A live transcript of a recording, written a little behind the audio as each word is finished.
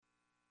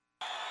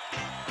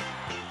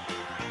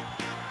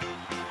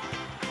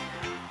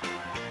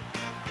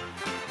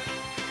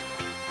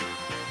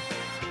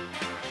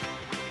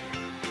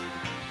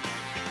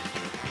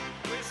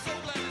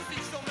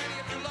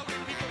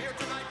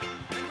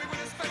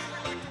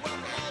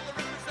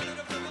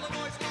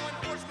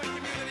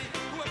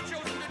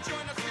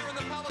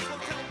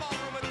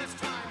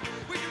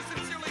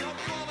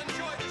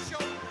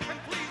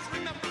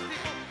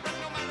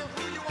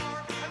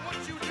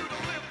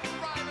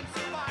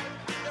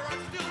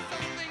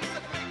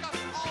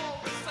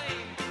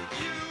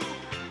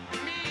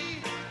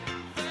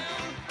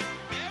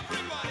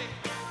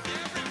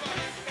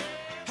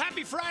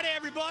Friday,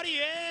 everybody,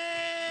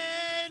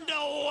 and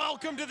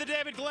welcome to the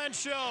David Glenn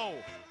Show.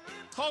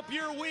 Hope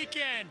your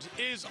weekend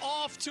is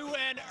off to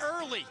an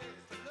early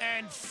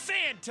and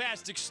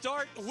fantastic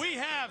start. We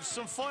have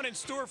some fun in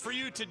store for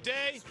you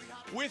today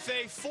with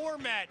a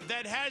format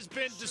that has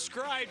been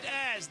described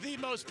as the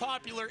most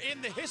popular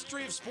in the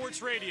history of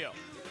sports radio.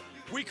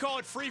 We call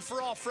it Free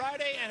for All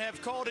Friday and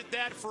have called it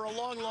that for a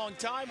long, long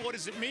time. What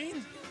does it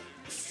mean?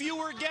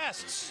 Fewer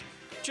guests.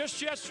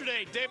 Just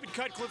yesterday, David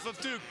Cutcliffe of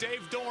Duke,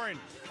 Dave Doeren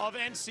of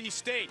NC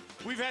State.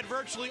 We've had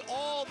virtually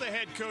all the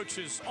head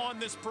coaches on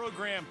this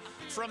program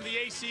from the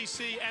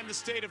ACC and the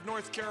state of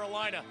North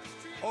Carolina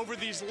over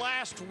these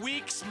last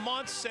weeks,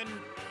 months, and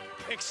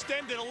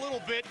extended a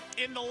little bit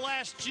in the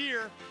last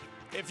year.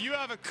 If you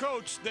have a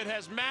coach that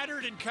has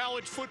mattered in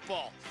college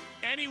football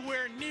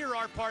anywhere near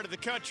our part of the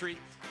country,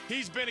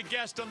 he's been a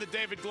guest on the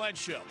David Glenn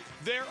Show.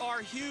 There are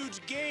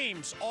huge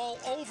games all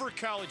over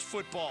college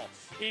football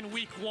in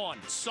week one.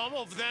 Some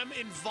of them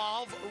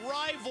involve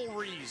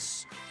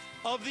rivalries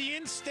of the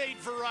in-state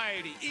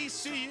variety.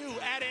 ECU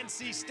at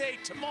NC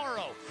State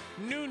tomorrow.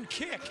 Noon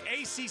kick,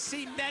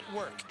 ACC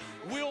Network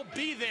will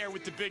be there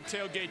with the Big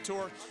Tailgate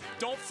Tour.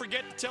 Don't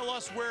forget to tell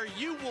us where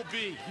you will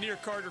be near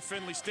Carter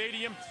Finley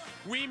Stadium.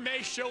 We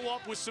may show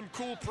up with some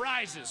cool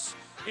prizes,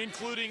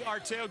 including our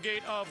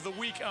Tailgate of the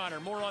Week honor.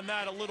 More on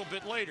that a little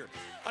bit later.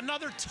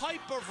 Another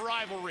type of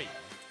rivalry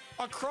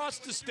across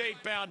the state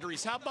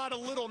boundaries. How about a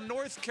little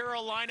North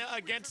Carolina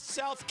against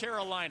South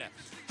Carolina?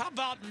 How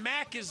about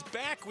Mac is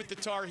back with the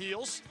Tar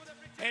Heels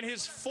and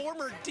his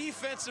former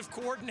defensive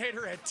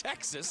coordinator at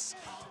Texas,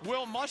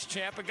 Will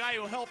Muschamp, a guy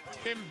who helped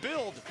him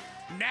build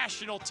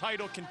national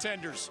title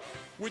contenders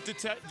with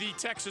the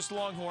Texas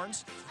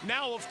Longhorns.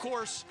 Now, of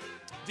course,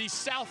 the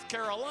South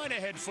Carolina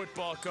head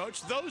football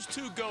coach. Those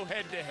two go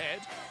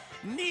head-to-head.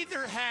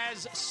 Neither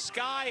has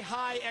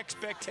sky-high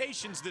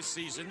expectations this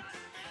season,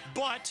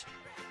 but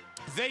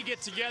they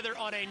get together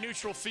on a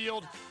neutral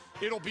field.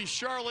 It'll be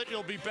Charlotte.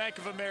 It'll be Bank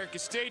of America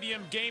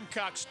Stadium.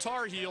 Gamecocks,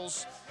 Tar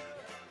Heels,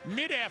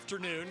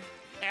 mid-afternoon,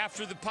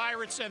 after the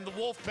Pirates and the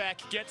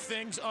Wolfpack get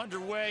things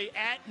underway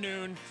at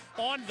noon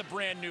on the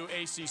brand-new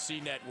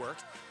ACC network.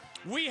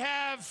 We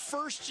have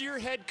first-year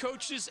head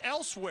coaches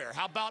elsewhere.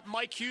 How about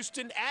Mike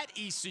Houston at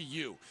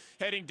ECU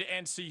heading to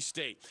NC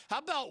State? How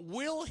about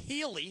Will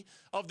Healy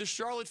of the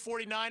Charlotte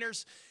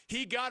 49ers?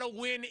 He got a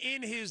win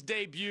in his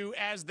debut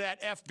as that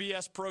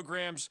FBS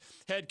program's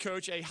head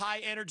coach, a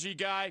high-energy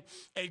guy,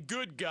 a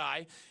good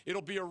guy.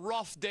 It'll be a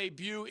rough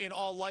debut in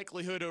all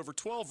likelihood over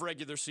 12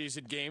 regular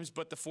season games,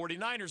 but the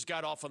 49ers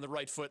got off on the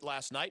right foot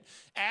last night,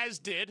 as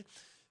did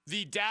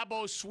the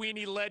Dabo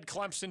Swinney-led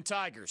Clemson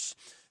Tigers.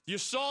 You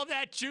saw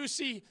that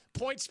juicy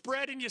point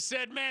spread and you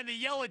said, man, the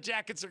Yellow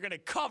Jackets are going to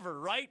cover,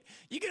 right?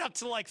 You get up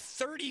to like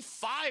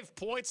 35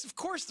 points. Of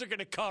course they're going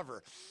to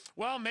cover.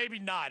 Well, maybe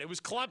not. It was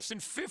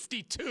Clemson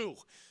 52,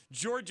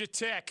 Georgia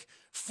Tech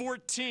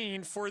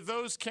 14. For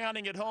those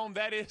counting at home,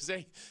 that is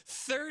a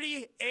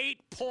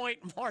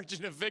 38-point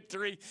margin of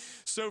victory.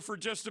 So for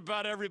just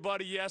about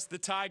everybody, yes, the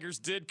Tigers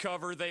did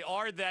cover. They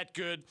are that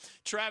good.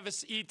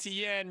 Travis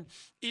Etienne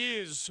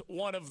is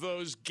one of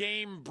those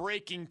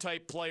game-breaking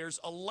type players,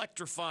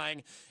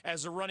 electrifying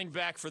as a running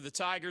back for the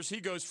Tigers. He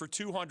goes for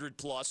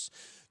 200+.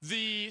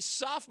 The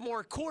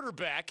sophomore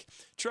quarterback,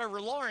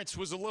 Trevor Lawrence,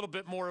 was a little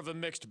bit more of a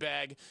mixed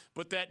bag,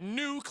 but that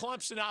new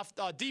Clemson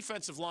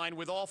defensive line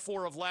with all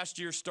four of last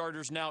year's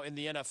starters now in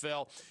the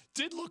NFL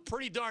did look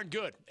pretty darn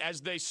good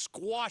as they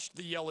squashed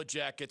the Yellow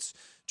Jackets.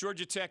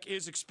 Georgia Tech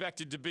is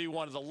expected to be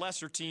one of the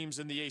lesser teams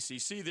in the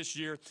ACC this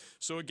year.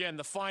 So, again,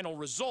 the final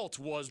result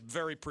was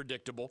very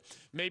predictable.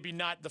 Maybe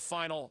not the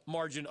final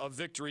margin of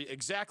victory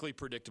exactly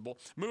predictable.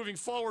 Moving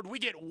forward, we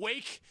get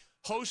Wake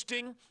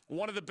hosting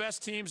one of the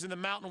best teams in the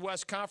Mountain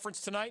West Conference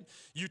tonight.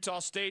 Utah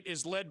State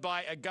is led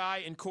by a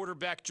guy in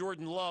quarterback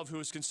Jordan Love, who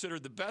is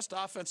considered the best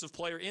offensive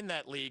player in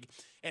that league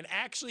and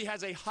actually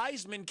has a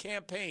Heisman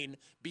campaign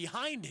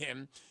behind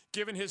him,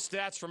 given his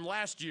stats from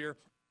last year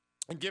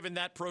and given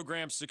that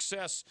program's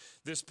success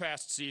this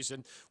past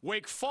season.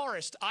 Wake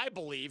Forest, I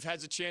believe,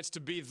 has a chance to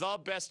be the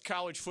best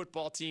college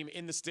football team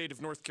in the state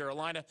of North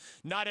Carolina.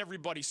 Not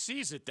everybody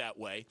sees it that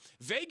way.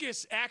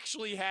 Vegas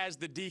actually has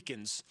the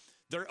Deacons.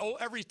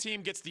 Every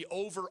team gets the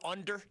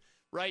over-under,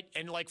 right?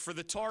 And like for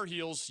the Tar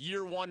Heels,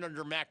 year one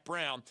under Mac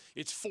Brown,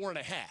 it's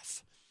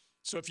 4.5.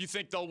 So if you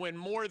think they'll win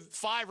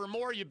 5 or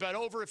more, you bet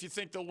over. If you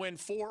think they'll win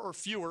 4 or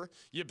fewer,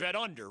 you bet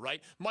under,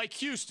 right? Mike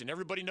Houston,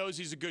 everybody knows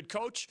he's a good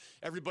coach.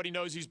 Everybody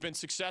knows he's been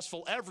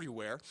successful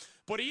everywhere.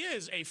 But he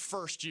is a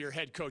first-year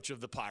head coach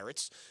of the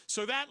Pirates.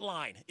 So that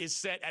line is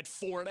set at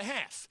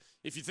 4.5.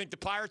 If you think the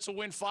Pirates will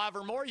win 5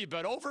 or more, you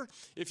bet over.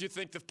 If you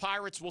think the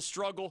Pirates will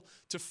struggle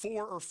to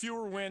 4 or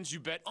fewer wins, you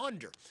bet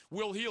under.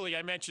 Will Healy,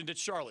 I mentioned at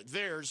Charlotte,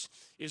 theirs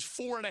is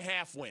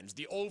 4.5 wins,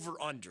 the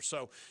over-under.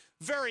 So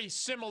very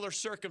similar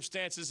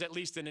circumstances, at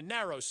least in a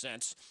narrow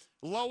sense.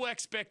 Low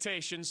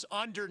expectations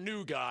under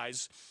new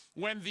guys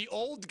when the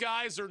old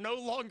guys are no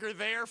longer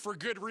there for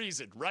good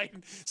reason, right?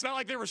 It's not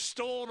like they were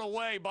stolen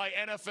away by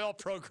NFL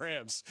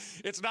programs.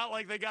 It's not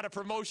like they got a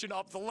promotion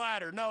up the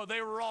ladder. No,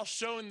 they were all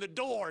shown the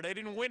door. They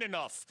didn't win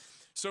enough.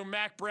 So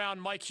Mack Brown,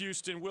 Mike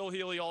Houston, Will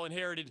Healy all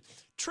inherited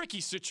tricky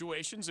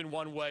situations in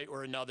one way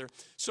or another.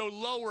 So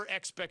lower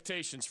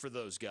expectations for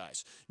those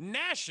guys.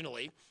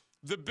 Nationally,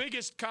 the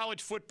biggest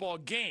college football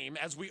game,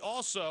 as we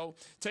also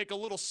take a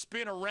little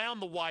spin around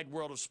the wide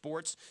world of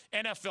sports.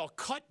 NFL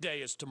Cut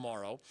Day is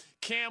tomorrow.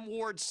 Cam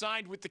Ward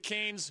signed with the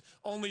Canes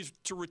only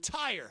to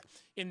retire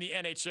in the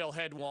NHL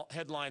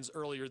headlines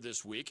earlier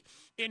this week.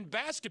 In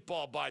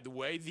basketball, by the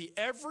way, the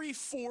every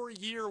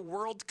 4-year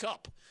World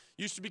Cup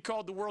used to be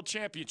called the World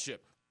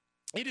Championship.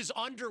 It is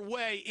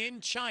underway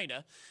in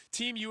China.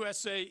 Team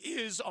USA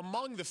is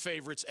among the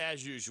favorites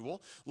as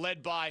usual,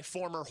 led by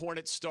former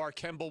Hornets star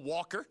Kemba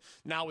Walker,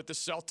 now with the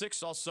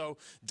Celtics, also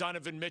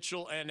Donovan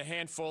Mitchell and a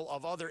handful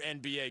of other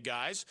NBA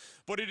guys.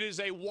 But it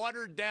is a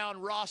watered-down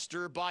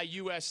roster by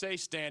USA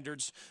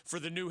standards for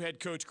the new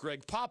head coach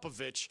Greg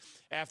Popovich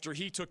after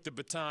he took the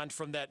baton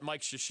from that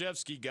Mike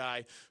Krzyzewski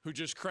guy who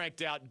just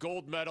cranked out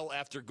gold medal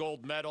after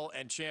gold medal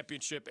and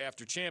championship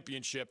after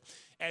championship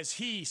as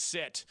he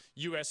set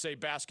USA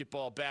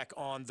basketball back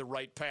on the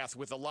right path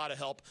with a lot of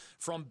help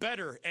from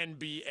better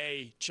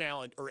NBA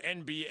challenge or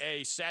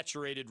NBA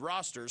saturated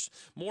rosters.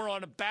 More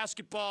on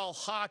basketball,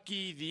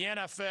 hockey, the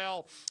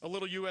NFL, a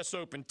little US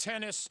Open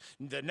tennis.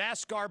 The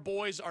NASCAR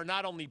boys are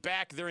not only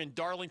back, they're in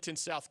Darlington,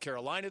 South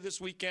Carolina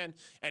this weekend,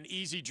 an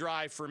easy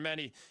drive for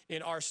many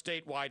in our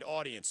statewide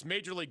audience.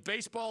 Major League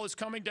Baseball is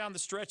coming down the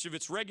stretch of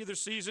its regular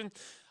season.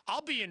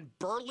 I'll be in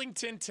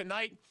Burlington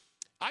tonight.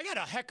 I got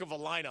a heck of a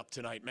lineup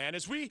tonight, man.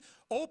 As we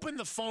open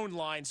the phone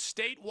lines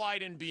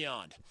statewide and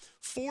beyond,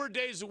 4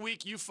 days a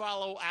week, you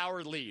follow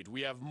our lead.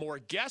 We have more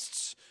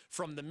guests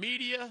from the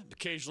media,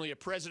 occasionally a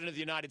president of the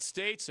United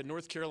States, a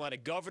North Carolina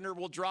governor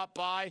will drop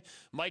by,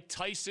 Mike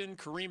Tyson,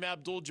 Kareem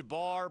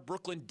Abdul-Jabbar,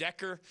 Brooklyn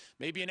Decker,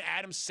 maybe an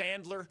Adam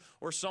Sandler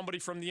or somebody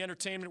from the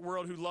entertainment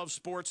world who loves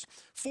sports.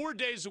 4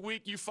 days a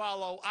week, you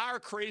follow our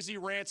crazy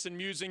rants and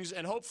musings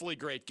and hopefully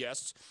great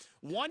guests.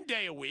 1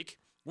 day a week,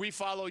 we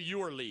follow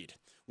your lead.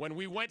 When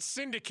we went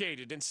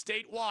syndicated and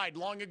statewide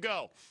long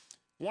ago,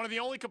 one of the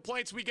only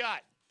complaints we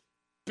got,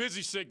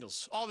 busy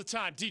signals all the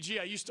time. DG,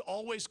 I used to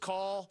always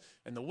call,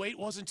 and the wait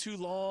wasn't too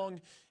long,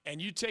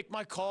 and you'd take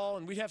my call,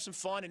 and we'd have some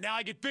fun, and now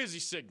I get busy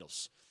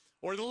signals,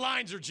 or the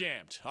lines are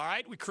jammed, all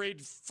right? We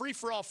created Free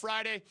For All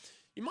Friday.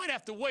 You might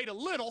have to wait a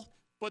little,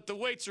 but the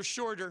waits are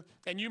shorter,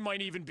 and you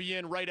might even be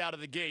in right out of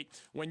the gate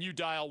when you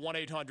dial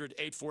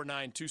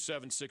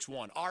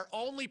 1-800-849-2761. Our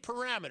only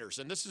parameters,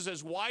 and this is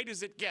as wide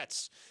as it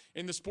gets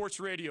in the sports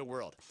radio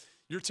world,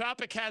 your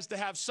topic has to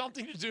have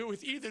something to do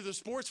with either the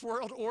sports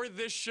world or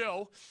this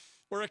show,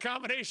 or a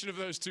combination of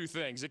those two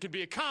things. It can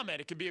be a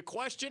comment, it can be a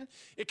question,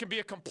 it can be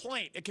a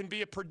complaint, it can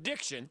be a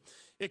prediction,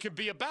 it can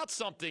be about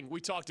something we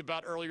talked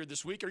about earlier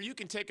this week, or you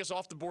can take us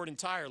off the board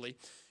entirely.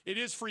 It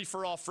is Free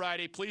For All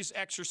Friday. Please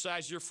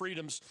exercise your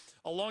freedoms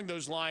along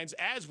those lines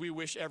as we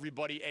wish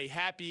everybody a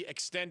happy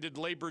extended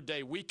Labor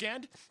Day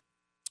weekend.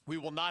 We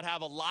will not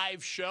have a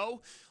live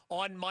show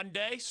on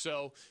Monday,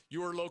 so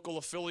your local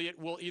affiliate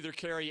will either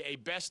carry a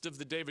Best of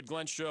the David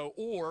Glenn Show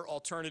or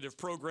alternative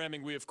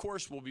programming. We, of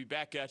course, will be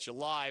back at you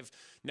live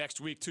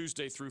next week,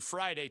 Tuesday through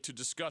Friday, to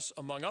discuss,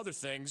 among other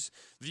things,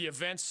 the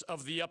events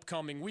of the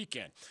upcoming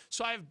weekend.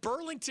 So I have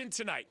Burlington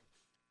tonight.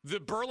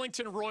 The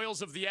Burlington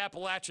Royals of the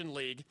Appalachian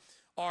League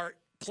are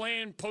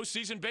playing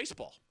postseason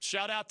baseball.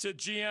 Shout out to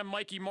GM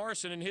Mikey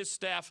Morrison and his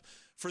staff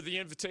for the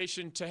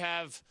invitation to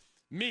have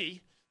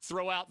me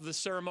throw out the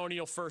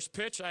ceremonial first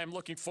pitch. I am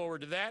looking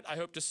forward to that. I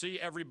hope to see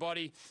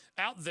everybody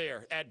out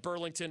there at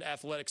Burlington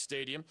Athletic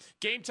Stadium.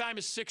 Game time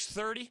is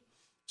 6:30,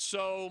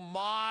 so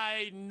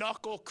my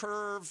knuckle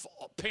curve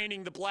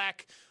painting the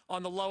black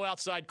on the low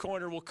outside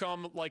corner will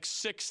come like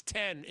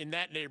 6:10 in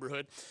that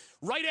neighborhood.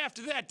 Right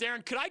after that,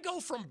 Darren, could I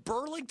go from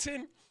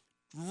Burlington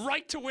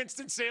right to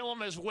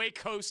Winston-Salem as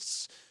Wake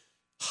hosts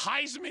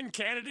Heisman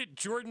candidate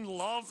Jordan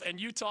Love and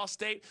Utah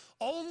State,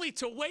 only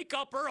to wake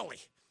up early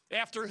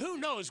after who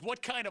knows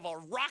what kind of a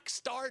rock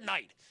star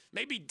night.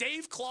 Maybe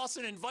Dave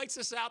Clawson invites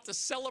us out to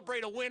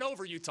celebrate a win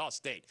over Utah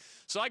State.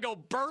 So I go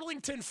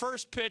Burlington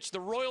first pitch.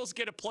 The Royals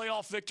get a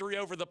playoff victory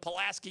over the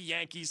Pulaski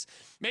Yankees.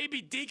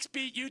 Maybe Deeks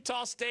beat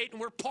Utah State, and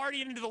we're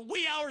partying into the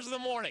wee hours of the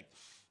morning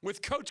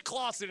with Coach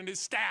Clawson and his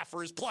staff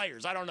or his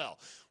players. I don't know.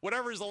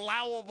 Whatever is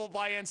allowable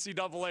by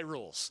NCAA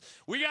rules.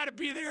 We got to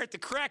be there at the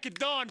crack of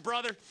dawn,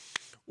 brother.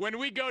 When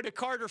we go to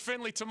Carter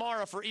Finley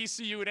tomorrow for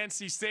ECU and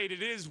NC State,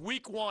 it is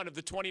week one of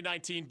the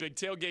 2019 Big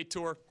Tailgate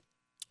Tour.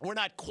 We're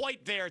not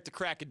quite there at the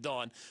crack of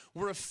dawn.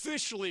 We're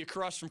officially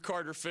across from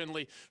Carter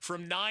Finley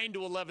from 9 to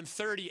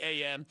 11:30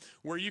 a.m.,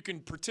 where you can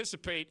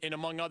participate in,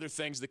 among other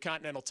things, the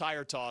Continental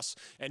Tire Toss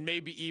and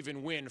maybe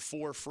even win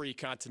 4 free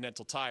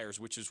Continental tires,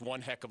 which is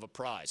one heck of a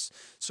prize.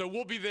 So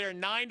we'll be there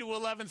 9 to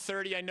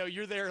 11:30. I know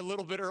you're there a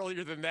little bit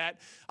earlier than that.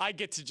 I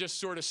get to just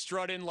sort of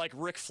strut in like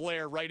Ric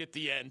Flair right at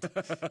the end.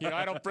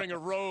 I don't bring a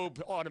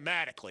robe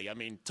automatically. I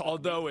mean,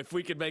 although if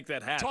we could make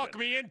that happen. Talk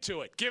me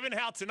into it. Given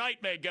how tonight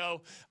may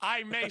go,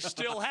 I may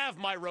still have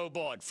my robe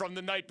on from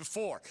the night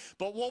before.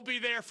 But we'll be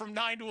there from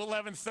 9 to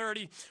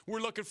 11:30. We're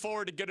looking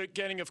forward to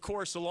getting, of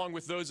course, along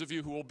with those of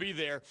you who will be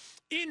there,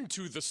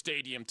 into the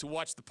stadium to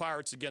watch the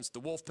Pirates against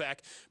the Wolfpack.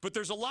 But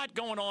there's a lot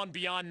going on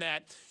beyond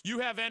that. You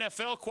have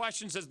NFL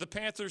questions as the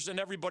Panthers and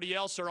everybody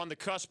else are on the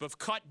cusp of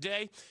cut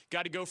day.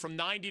 Got to go from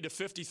 90 to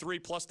 53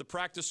 plus the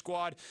practice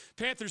squad.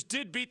 Panthers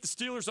did beat the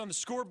Steelers on the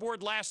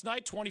scoreboard last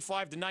night,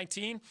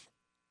 25-19.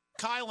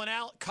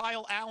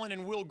 Kyle Allen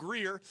and Will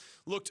Grier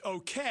looked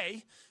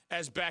okay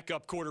as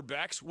backup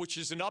quarterbacks, which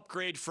is an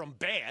upgrade from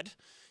bad.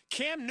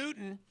 Cam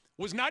Newton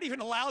was not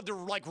even allowed to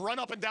run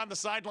up and down the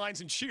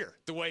sidelines and cheer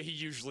the way he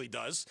usually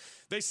does.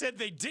 They said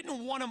they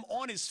didn't want him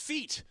on his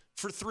feet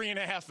for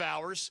 3.5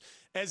 hours,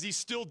 as he's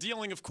still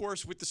dealing, of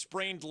course, with the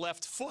sprained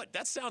left foot.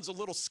 That sounds a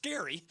little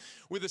scary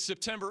with a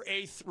September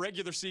 8th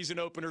regular season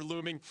opener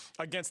looming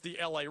against the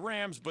LA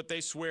Rams, but they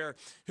swear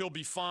he'll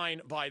be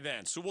fine by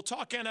then. So we'll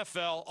talk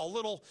NFL, a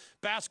little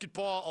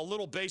basketball, a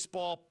little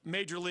baseball,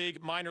 major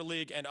league, minor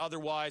league, and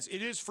otherwise.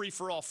 It is Free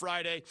for All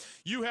Friday.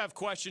 You have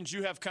questions,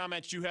 you have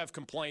comments, you have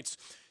complaints.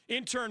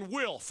 Intern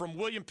Will from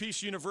William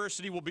Peace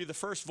University will be the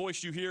first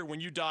voice you hear when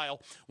you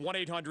dial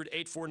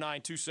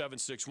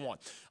 1-800-849-2761.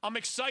 I'm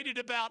excited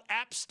about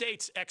App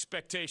State's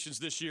expectations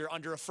this year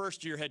under a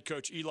first-year head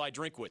coach, Eli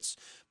Drinkwitz.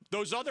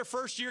 Those other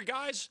first-year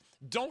guys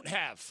don't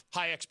have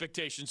high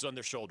expectations on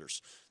their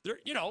shoulders. They're,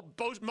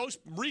 most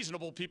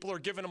reasonable people are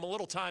giving them a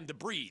little time to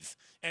breathe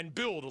and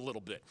build a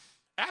little bit.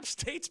 App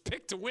State's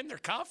picked to win their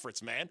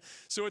conference, man.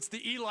 So it's the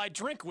Eli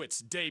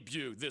Drinkwitz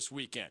debut this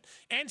weekend.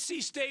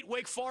 NC State,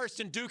 Wake Forest,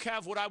 and Duke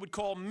have what I would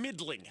call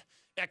middling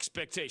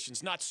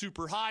expectations. Not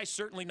super high,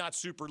 certainly not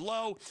super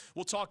low.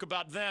 We'll talk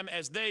about them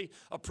as they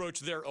approach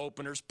their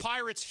openers.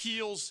 Pirates,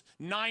 Heels,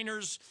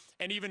 Niners,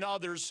 and even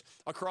others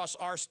across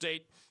our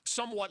state,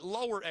 somewhat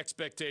lower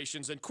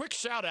expectations. And quick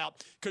shout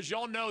out, because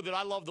y'all know that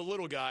I love the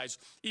little guys,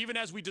 even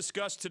as we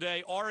discussed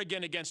today,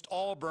 Oregon against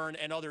Auburn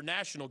and other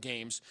national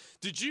games.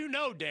 Did you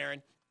know,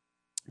 Darren,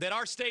 that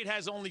our state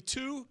has only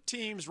 2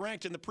 teams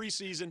ranked in the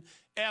preseason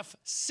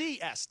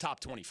FCS top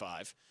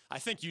 25? I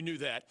think you knew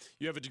that.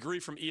 You have a degree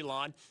from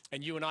Elon,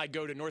 and you and I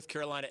go to North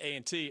Carolina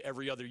A&T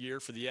every other year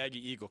for the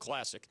Aggie Eagle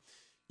Classic.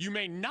 You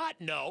may not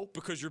know,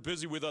 because you're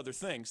busy with other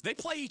things, they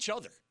play each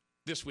other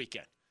this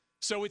weekend.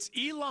 So it's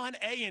Elon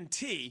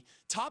A&T,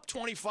 top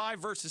 25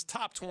 versus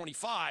top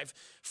 25.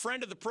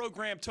 Friend of the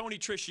program, Tony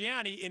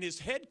Trisciani, in his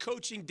head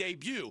coaching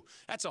debut.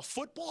 That's a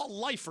football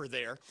lifer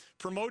there,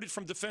 promoted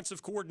from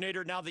defensive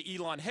coordinator, now the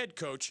Elon head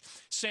coach.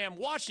 Sam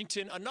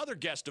Washington, another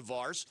guest of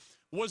ours,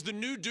 was the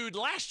new dude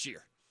last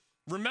year.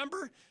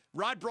 Remember,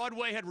 Rod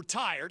Broadway had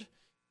retired.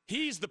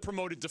 He's the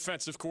promoted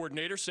defensive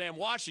coordinator, Sam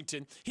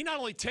Washington. He not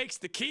only takes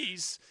the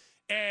keys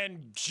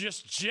and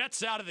just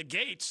jets out of the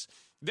gates,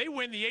 they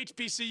win the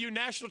HBCU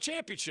National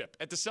Championship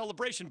at the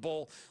Celebration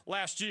Bowl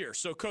last year.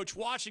 So Coach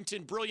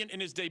Washington, brilliant in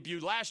his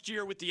debut last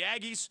year with the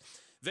Aggies.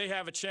 They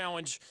have a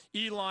challenge,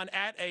 Elon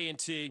at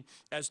A&T,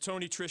 as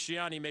Tony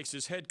Trisciani makes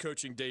his head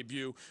coaching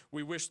debut.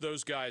 We wish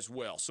those guys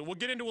well. So we'll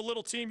get into a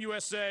little Team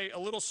USA, a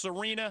little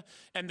Serena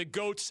and the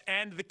GOATs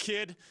and the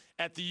kid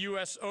at the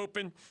U.S.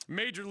 Open,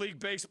 Major League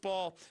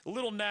Baseball, a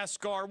little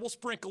NASCAR. We'll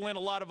sprinkle in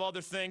a lot of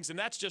other things, and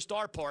that's just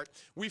our part.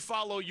 We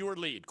follow your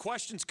lead.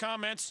 Questions,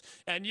 comments,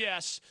 and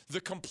yes, the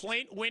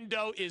complaint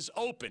window is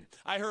open.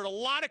 I heard a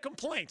lot of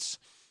complaints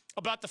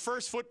about the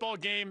first football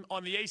game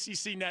on the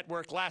ACC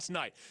network last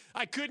night.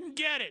 I couldn't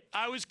get it.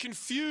 I was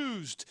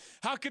confused.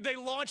 How could they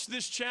launch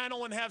this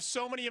channel and have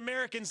so many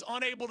Americans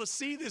unable to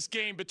see this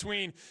game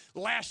between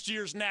last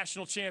year's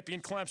national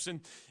champion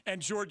Clemson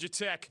and Georgia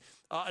Tech,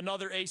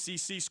 another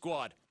ACC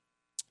squad?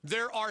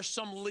 There are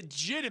some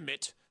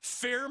legitimate,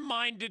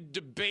 fair-minded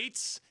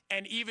debates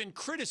and even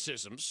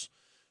criticisms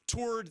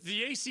toward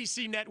the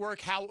ACC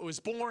network, how it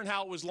was born,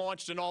 how it was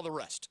launched, and all the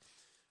rest.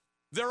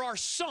 There are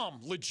some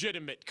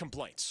legitimate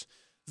complaints.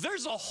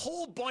 There's a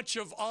whole bunch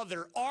of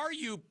other, are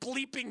you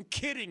bleeping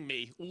kidding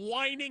me,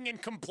 whining and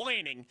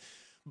complaining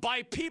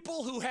by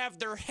people who have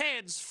their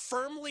heads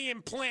firmly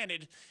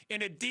implanted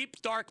in a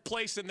deep, dark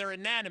place in their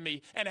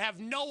anatomy and have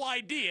no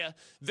idea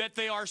that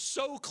they are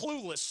so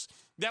clueless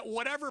that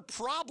whatever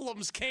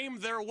problems came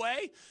their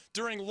way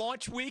during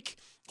launch week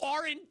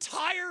are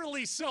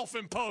entirely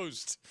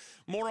self-imposed.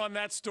 More on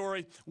that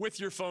story with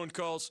your phone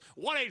calls.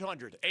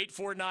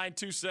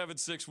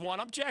 1-800-849-2761.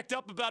 I'm jacked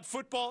up about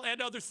football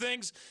and other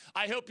things.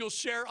 I hope you'll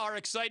share our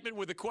excitement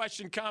with a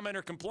question, comment,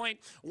 or complaint.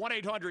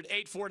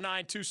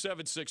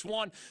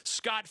 1-800-849-2761.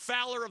 Scott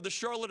Fowler of the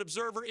Charlotte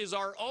Observer is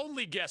our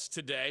only guest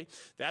today.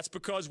 That's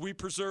because we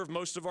preserve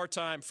most of our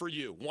time for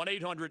you.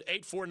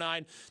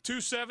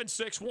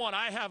 1-800-849-2761.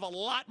 I have a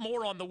lot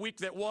more on the week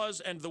that was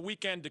and the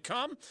weekend to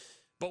come.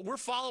 But we're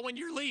following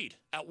your lead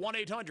at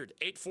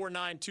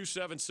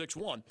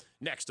 1-800-849-2761.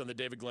 Next on The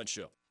David Glenn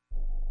Show.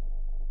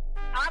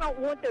 I don't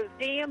want those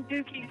damn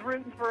Dukies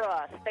rooting for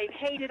us. They've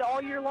hated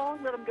all year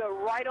long. Let them go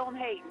right on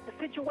hating. If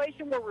the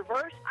situation were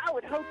reversed, I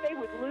would hope they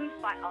would lose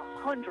by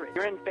 100.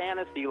 You're in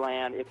fantasy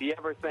land if you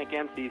ever think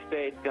NC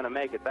State's going to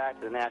make it back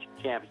to the national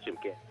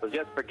championship game. So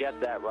just forget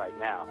that right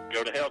now.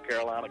 Go to hell,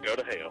 Carolina. Go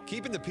to hell.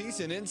 Keeping the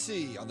peace in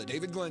NC on The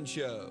David Glenn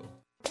Show.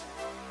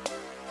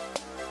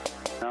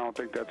 I don't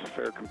think that's a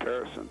fair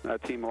comparison.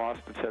 That team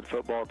lost its head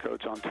football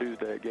coach on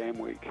Tuesday at game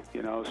week,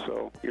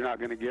 so you're not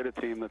going to get a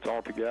team that's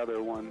all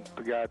together when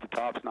the guy at the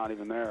top's not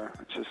even there.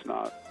 It's just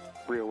not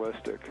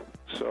realistic.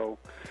 So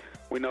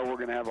we know we're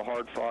going to have a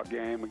hard-fought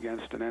game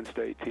against an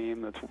in-state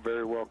team that's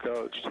very well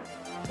coached.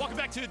 Welcome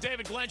back to the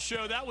David Glenn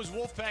Show. That was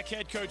Wolfpack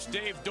head coach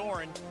Dave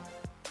Doeren.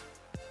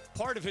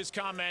 Part of his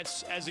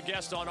comments as a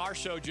guest on our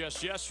show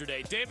just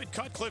yesterday. David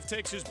Cutcliffe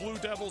takes his Blue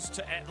Devils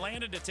to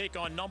Atlanta to take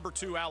on number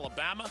 2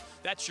 Alabama.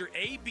 That's your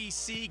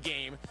ABC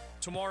game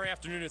tomorrow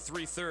afternoon at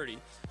 3:30.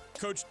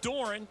 Coach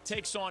Doeren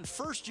takes on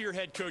first-year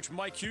head coach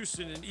Mike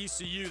Houston in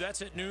ECU.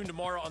 That's at noon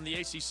tomorrow on the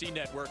ACC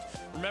Network.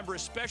 Remember,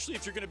 especially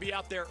if you're going to be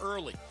out there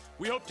early,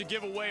 we hope to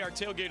give away our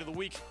Tailgate of the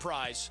Week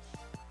prize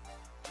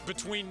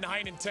between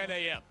 9 and 10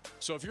 a.m.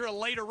 So if you're a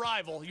late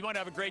arrival, you might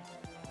have a great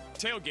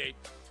tailgate.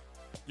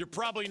 You're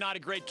probably not a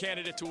great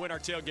candidate to win our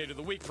Tailgate of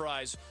the Week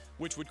prize,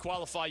 which would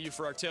qualify you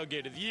for our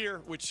Tailgate of the Year,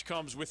 which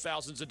comes with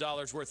thousands of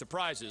dollars worth of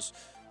prizes.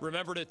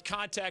 Remember to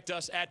contact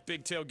us at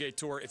Big Tailgate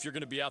Tour if you're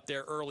going to be out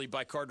there early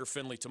by Carter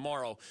Finley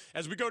tomorrow.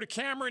 As we go to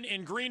Cameron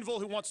in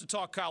Greenville, who wants to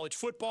talk college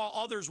football.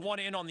 Others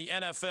want in on the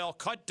NFL.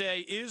 Cut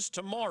day is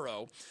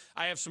tomorrow.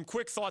 I have some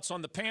quick thoughts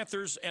on the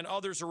Panthers and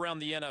others around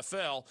the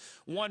NFL.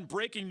 One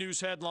breaking news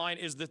headline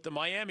is that the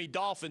Miami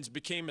Dolphins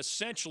became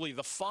essentially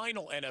the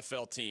final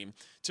NFL team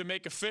to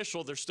make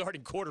official their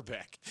starting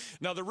quarterback.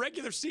 Now, the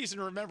regular season,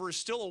 remember, is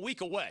still a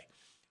week away.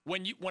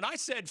 When I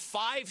said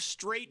 5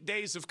 straight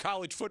days of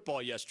college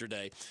football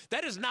yesterday,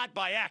 that is not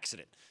by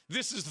accident.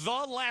 This is the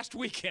last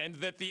weekend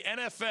that the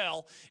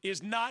NFL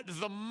is not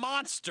the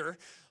monster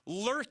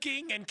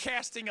lurking and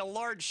casting a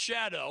large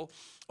shadow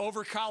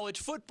over college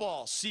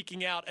football,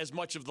 seeking out as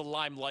much of the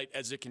limelight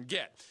as it can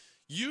get.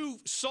 You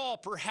saw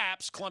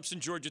perhaps Clemson,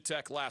 Georgia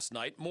Tech last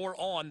night. More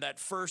on that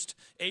first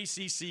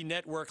ACC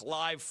Network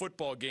live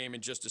football game in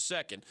just a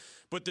second.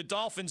 But the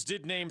Dolphins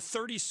did name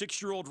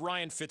 36-year-old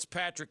Ryan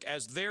Fitzpatrick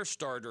as their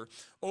starter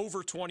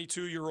over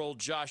 22-year-old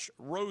Josh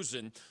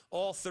Rosen.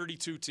 All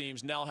 32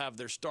 teams now have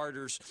their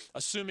starters.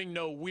 Assuming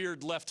no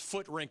weird left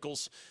foot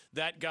wrinkles,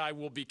 that guy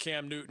will be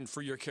Cam Newton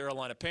for your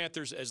Carolina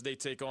Panthers as they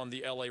take on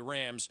the LA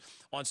Rams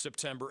on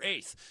September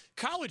 8th.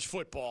 College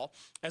football,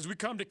 as we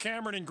come to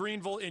Cameron and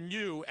Greenville and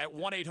you at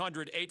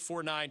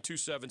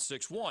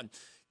 1-800-849-2761.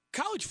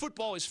 College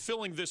football is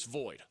filling this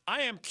void.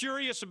 I am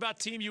curious about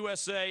Team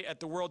USA at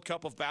the World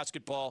Cup of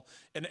Basketball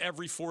and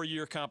every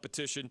 4-year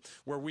competition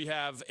where we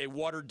have a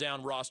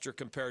watered-down roster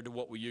compared to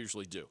what we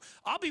usually do.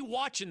 I'll be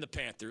watching the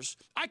Panthers.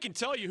 I can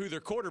tell you who their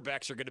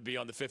quarterbacks are going to be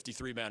on the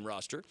 53-man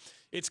roster.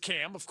 It's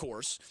Cam, of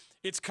course.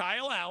 It's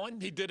Kyle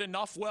Allen. He did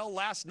enough well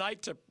last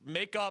night to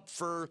make up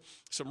for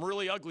some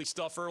really ugly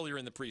stuff earlier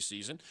in the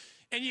preseason.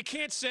 And you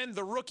can't send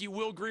the rookie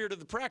Will Grier to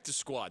the practice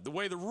squad. The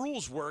way the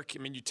rules work,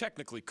 I mean, you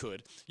technically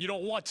could. You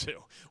don't want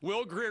to.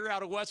 Will Grier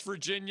out of West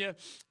Virginia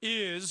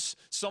is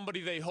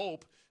somebody they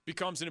hope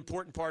becomes an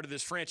important part of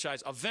this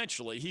franchise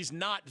eventually. He's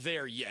not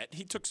there yet.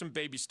 He took some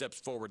baby steps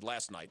forward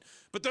last night.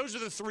 But those are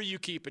the 3 you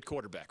keep at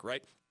quarterback,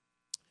 right?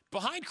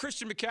 Behind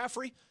Christian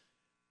McCaffrey,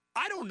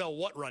 I don't know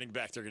what running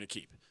back they're going to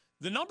keep.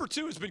 The number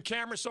 2 has been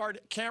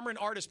Cameron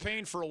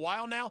Artis-Payne for a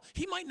while now.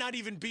 He might not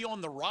even be on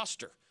the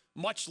roster,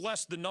 much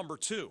less the number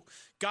 2.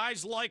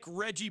 Guys like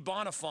Reggie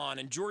Bonifant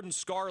and Jordan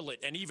Scarlett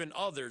and even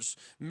others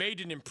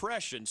made an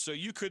impression, so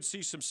you could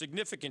see some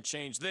significant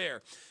change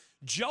there.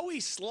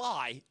 Joey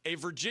Sly, a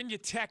Virginia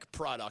Tech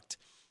product,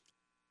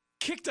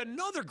 kicked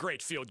another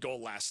great field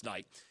goal last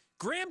night.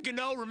 Graham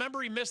Gano,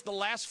 remember he missed the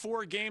last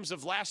 4 games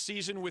of last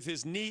season with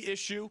his knee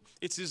issue?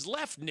 It's his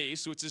left knee,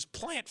 so it's his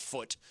plant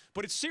foot,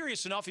 but it's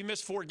serious enough he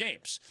missed 4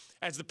 games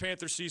as the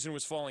Panthers season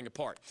was falling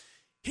apart.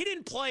 He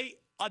didn't play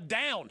a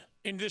down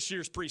in this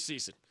year's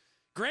preseason.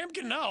 Graham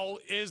Gano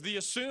is the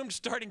assumed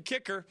starting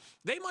kicker.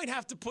 They might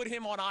have to put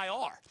him on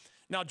IR.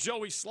 Now,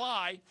 Joey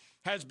Sly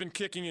has been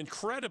kicking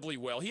incredibly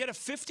well. He had a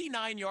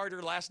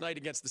 59-yarder last night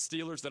against the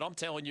Steelers that I'm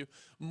telling you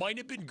might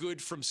have been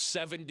good from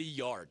 70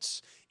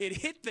 yards. It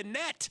hit the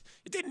net.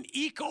 It didn't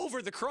eke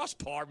over the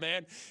crossbar,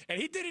 man.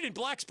 And he did it in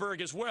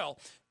Blacksburg as well.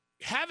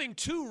 having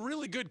two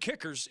really good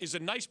kickers is a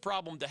nice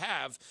problem to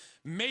have.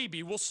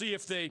 Maybe we'll see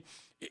if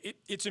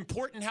it's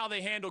important how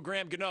they handle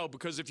Graham Gano,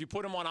 because if you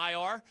put him on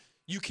IR,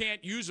 you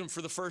can't use him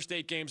for the first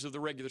 8 games of the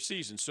regular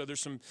season. So there's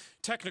some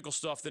technical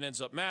stuff that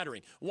ends up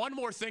mattering. One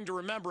more thing to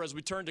remember as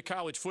we turn to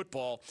college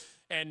football,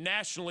 and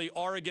nationally,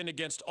 Oregon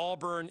against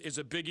Auburn is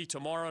a biggie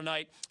tomorrow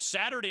night.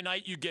 Saturday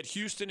night, you get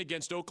Houston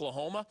against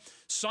Oklahoma.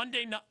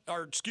 Sunday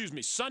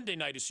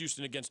night is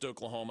Houston against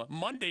Oklahoma.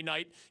 Monday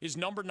night is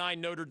number 9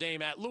 Notre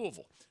Dame at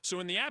Louisville. So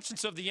in the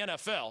absence of the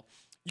NFL,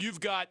 you've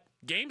got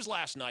games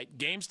last night,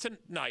 games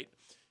tonight.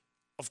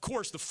 Of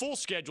course, the full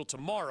schedule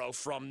tomorrow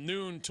from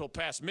noon till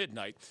past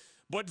midnight.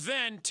 But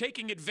then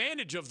taking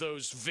advantage of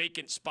those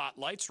vacant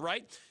spotlights,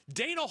 right?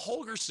 Dana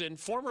Holgorsen,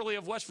 formerly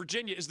of West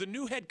Virginia, is the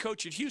new head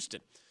coach at Houston.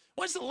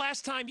 When's the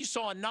last time you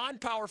saw a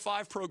non-Power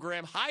 5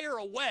 program hire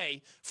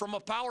away from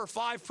a Power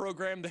 5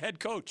 program the head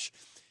coach?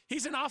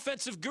 He's an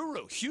offensive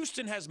guru.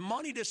 Houston has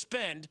money to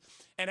spend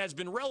and has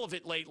been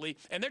relevant lately,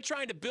 and they're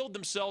trying to build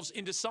themselves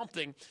into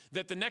something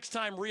that the next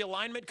time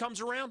realignment comes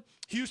around,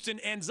 Houston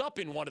ends up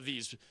in one of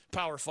these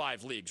Power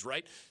 5 leagues,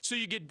 right? So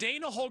you get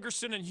Dana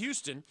Holgorsen in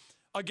Houston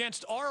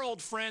against our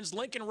old friends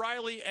Lincoln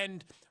Riley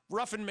and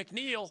Ruffin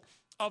McNeil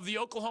of the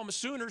Oklahoma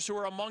Sooners, who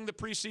are among the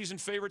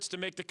preseason favorites to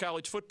make the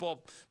college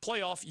football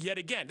playoff yet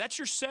again. That's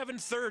your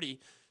 7:30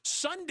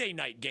 Sunday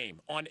night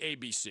game on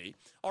ABC.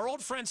 Our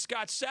old friend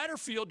Scott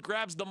Satterfield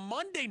grabs the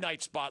Monday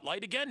night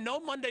spotlight. Again, no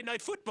Monday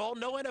night football,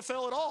 no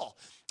NFL at all,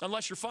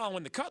 unless you're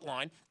following the cut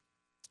line.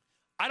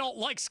 I don't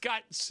like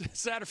Scott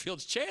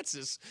Satterfield's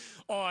chances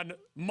on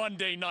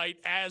Monday night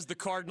as the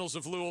Cardinals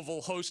of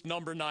Louisville host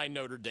number 9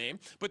 Notre Dame.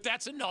 But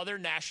that's another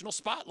national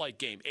spotlight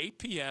game, 8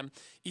 p.m.,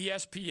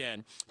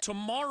 ESPN.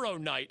 Tomorrow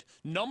night,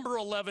 number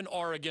 11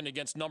 Oregon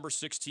against number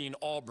 16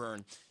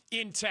 Auburn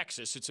in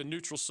Texas. It's a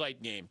neutral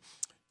site game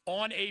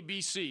on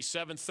ABC,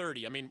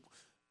 7:30. I mean,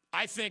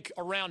 I think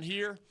around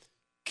here,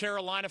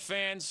 Carolina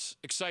fans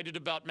excited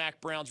about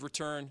Mac Brown's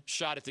return,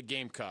 shot at the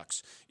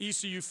Gamecocks.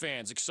 ECU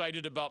fans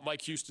excited about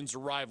Mike Houston's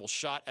arrival,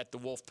 shot at the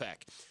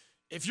Wolfpack.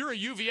 If you're a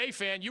UVA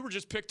fan, you were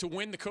just picked to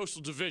win the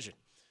Coastal Division.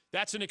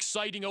 That's an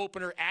exciting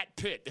opener at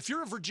Pitt. If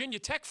you're a Virginia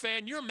Tech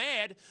fan, you're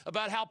mad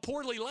about how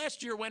poorly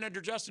last year went under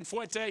Justin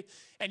Fuente,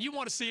 and you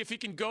want to see if he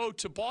can go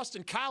to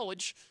Boston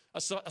College,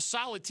 a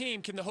solid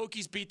team. Can the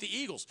Hokies beat the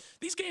Eagles?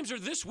 These games are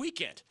this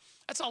weekend.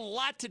 That's a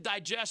lot to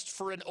digest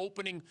for an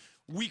opening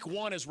week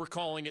 1, as we're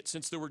calling it,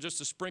 since there were just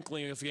a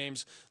sprinkling of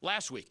games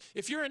last week.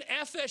 If you're an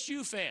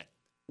FSU fan,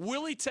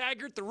 Willie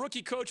Taggart, the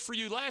rookie coach for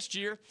you last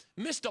year,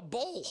 missed a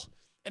bowl.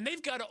 And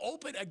they've got to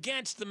open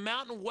against the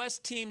Mountain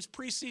West team's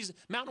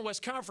Mountain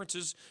West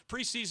Conference's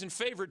preseason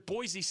favorite,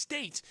 Boise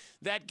State.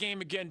 That game,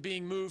 again,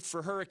 being moved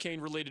for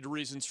hurricane-related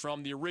reasons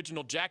from the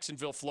original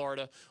Jacksonville,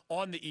 Florida,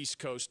 on the east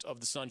coast of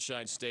the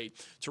Sunshine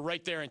State to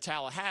right there in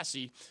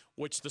Tallahassee,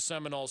 which the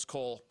Seminoles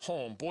call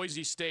home.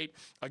 Boise State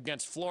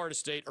against Florida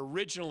State,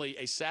 originally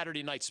a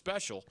Saturday night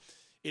special,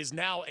 is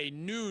now a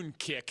noon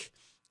kick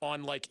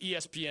on like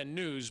ESPN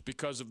News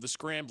because of the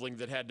scrambling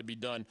that had to be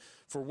done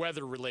for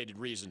weather-related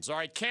reasons. All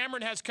right,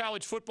 Cameron has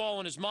college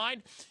football in his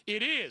mind.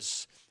 It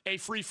is a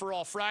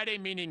free-for-all Friday,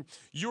 meaning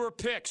your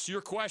picks,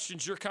 your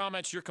questions, your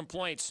comments, your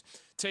complaints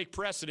take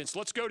precedence.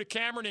 Let's go to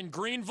Cameron in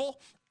Greenville.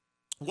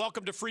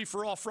 Welcome to Free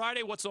for All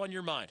Friday. What's on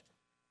your mind?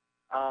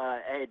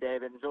 Hey,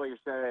 David, enjoy your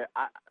show.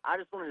 I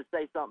just wanted to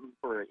say something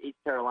for East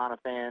Carolina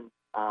fans.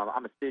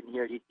 I'm a student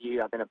here at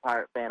ECU. I've been a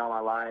Pirate fan all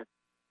my life.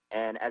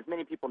 And as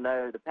many people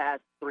know, the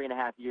past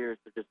 3.5 years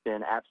have just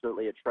been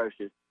absolutely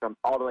atrocious, from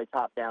all the way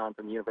top down,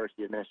 from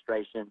university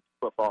administration,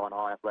 football, and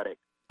all athletics.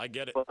 I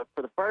get it. But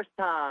for the first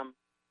time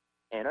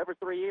in over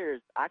 3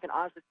 years, I can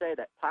honestly say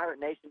that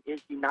Pirate Nation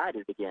is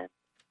united again.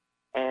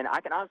 And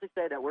I can honestly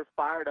say that we're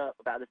fired up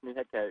about this new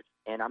head coach,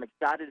 and I'm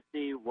excited to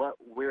see what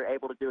we're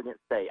able to do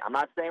against State. I'm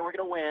not saying we're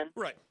going to win,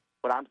 right?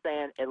 But I'm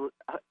saying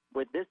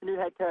with this new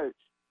head coach,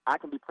 I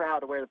can be proud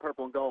to wear the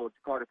purple and gold to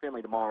Carter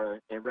Finley tomorrow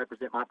and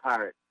represent my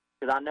Pirates,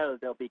 because I know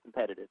they'll be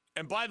competitive.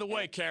 And by the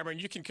way, Cameron,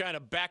 you can kind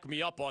of back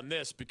me up on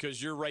this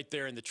because you're right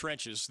there in the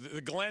trenches.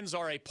 The Glens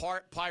are a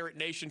Pirate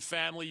Nation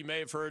family. You may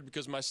have heard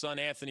because my son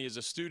Anthony is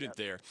a student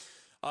there.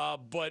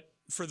 But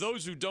for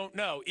those who don't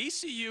know,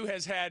 ECU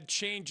has had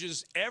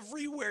changes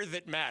everywhere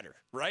that matter,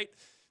 right?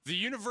 The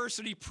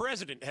university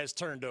president has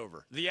turned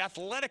over. The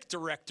athletic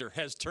director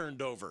has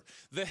turned over.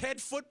 The head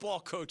football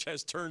coach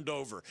has turned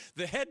over.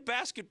 The head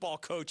basketball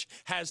coach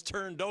has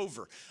turned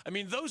over. I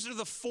mean, those are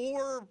the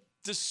 4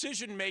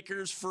 decision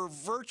makers for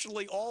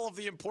virtually all of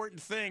the important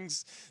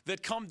things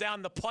that come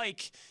down the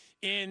pike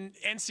in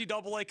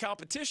NCAA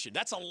competition.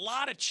 That's a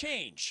lot of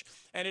change,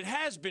 and it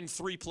has been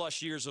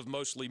 3+ years of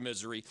mostly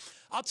misery.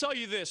 I'll tell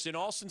you this, in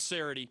all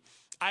sincerity,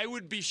 I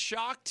would be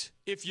shocked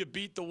if you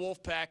beat the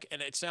Wolfpack, and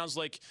it sounds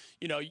like,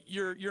 you know,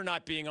 you're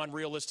not being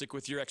unrealistic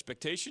with your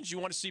expectations. You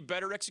want to see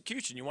better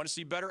execution. You want to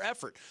see better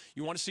effort.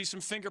 You want to see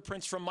some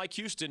fingerprints from Mike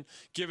Houston,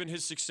 given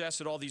his success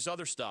at all these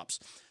other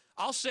stops.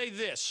 I'll say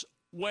this.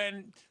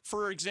 When,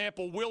 for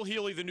example, Will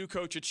Healy, the new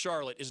coach at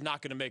Charlotte, is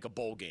not going to make a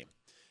bowl game.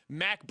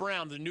 Mack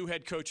Brown, the new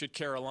head coach at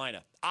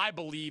Carolina, I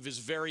believe is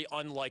very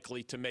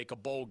unlikely to make a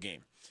bowl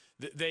game.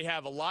 They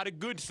have a lot of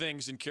good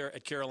things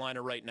at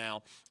Carolina right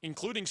now,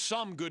 including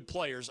some good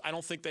players. I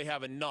don't think they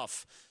have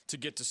enough to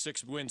get to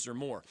 6 wins or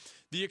more.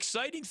 The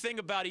exciting thing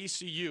about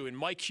ECU in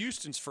Mike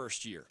Houston's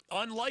first year,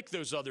 unlike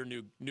those other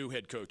new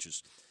head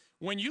coaches,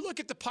 when you look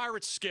at the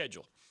Pirates'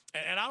 schedule,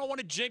 and I don't want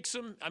to jinx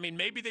them. I mean,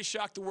 maybe they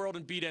shocked the world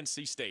and beat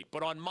NC State.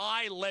 But on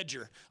my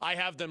ledger, I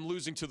have them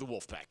losing to the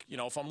Wolfpack. You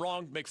know, if I'm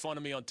wrong, make fun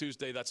of me on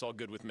Tuesday. That's all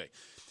good with me.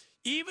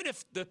 Even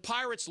if the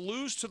Pirates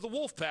lose to the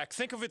Wolfpack,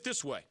 think of it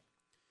this way.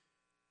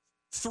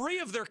 3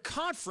 of their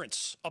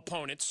conference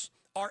opponents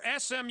are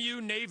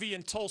SMU, Navy,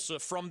 and Tulsa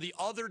from the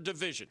other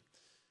division.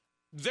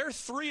 They're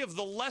 3 of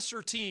the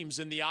lesser teams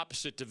in the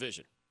opposite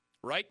division,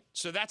 right?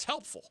 So that's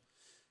helpful.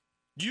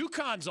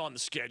 UConn's on the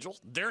schedule.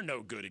 They're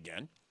no good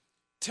again.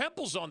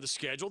 Temple's on the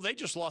schedule. They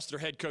just lost their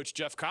head coach,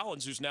 Jeff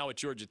Collins, who's now at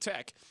Georgia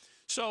Tech.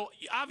 So,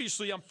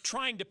 obviously, I'm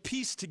trying to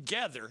piece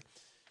together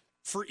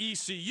for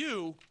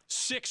ECU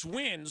 6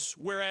 wins,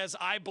 whereas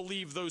I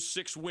believe those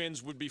 6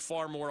 wins would be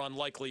far more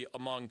unlikely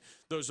among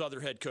those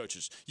other head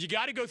coaches. You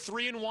got to go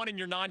 3-1 in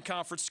your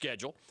non-conference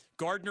schedule.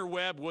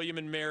 Gardner-Webb, William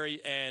and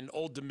Mary, and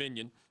Old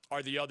Dominion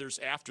are the others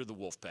after the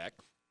Wolfpack.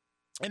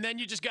 And then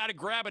you just got to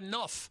grab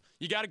enough.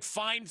 You got to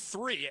find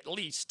 3 at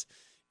least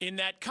in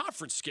that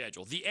conference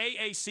schedule. The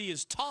AAC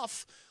is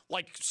tough,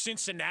 like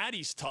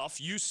Cincinnati's tough,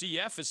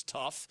 UCF is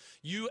tough,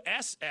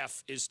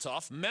 USF is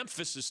tough,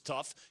 Memphis is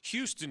tough,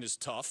 Houston is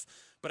tough,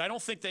 but I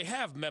don't think they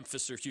have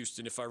Memphis or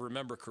Houston, if I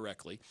remember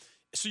correctly.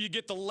 So you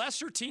get the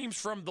lesser teams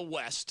from the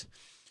West.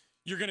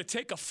 You're going to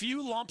take a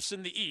few lumps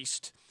in the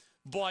East,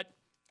 but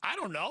I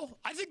don't know.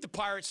 I think the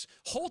Pirates,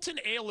 Holton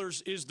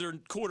Ahlers is their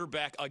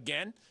quarterback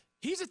again.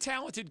 He's a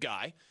talented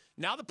guy.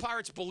 Now the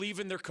Pirates believe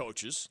in their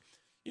coaches.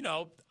 You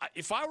know,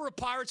 if I were a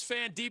Pirates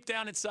fan deep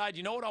down inside,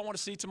 you know what I want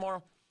to see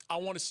tomorrow? I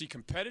want to see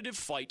competitive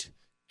fight,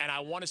 and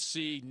I want to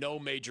see no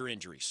major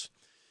injuries.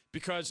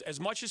 Because as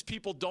much as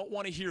people don't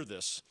want to hear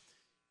this,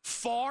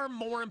 far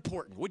more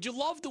important. Would you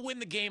love to win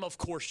the game? Of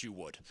course you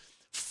would.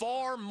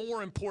 Far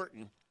more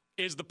important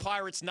is the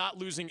Pirates not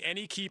losing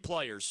any key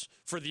players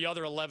for the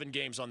other 11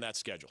 games on that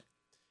schedule.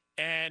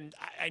 And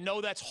I know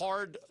that's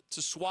hard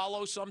to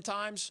swallow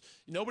sometimes.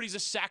 Nobody's a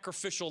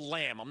sacrificial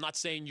lamb. I'm not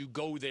saying you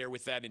go there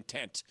with that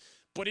intent.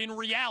 But in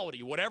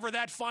reality, whatever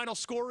that final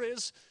score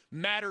is,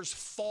 matters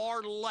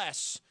far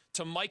less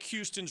to Mike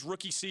Houston's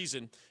rookie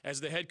season as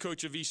the head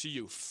coach of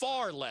ECU.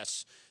 Far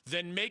less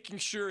than making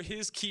sure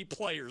his key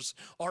players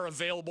are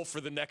available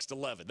for the next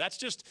 11. That's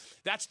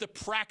the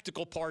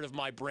practical part of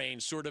my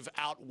brain sort of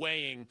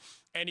outweighing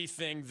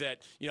anything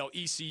that, you know,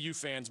 ECU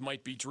fans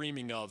might be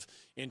dreaming of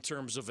in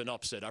terms of an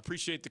upset. I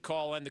appreciate the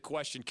call and the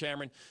question,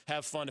 Cameron.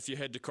 Have fun if you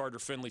head to Carter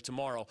Finley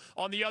tomorrow.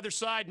 On the other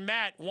side,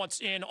 Matt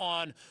wants in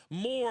on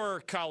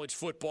more college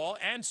football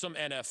and some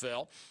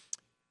NFL.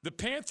 The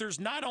Panthers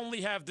not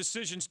only have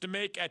decisions to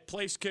make at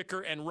place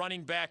kicker and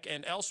running back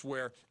and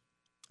elsewhere,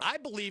 I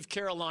believe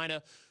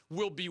Carolina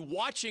will be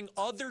watching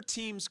other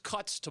teams'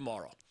 cuts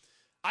tomorrow.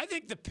 I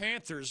think the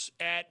Panthers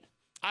at,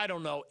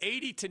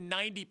 80 to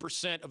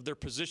 90% of their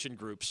position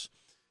groups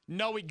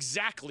know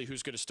exactly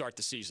who's going to start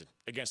the season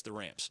against the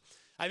Rams.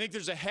 I think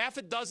there's a half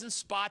a dozen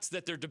spots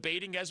that they're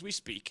debating as we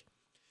speak.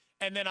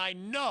 And then I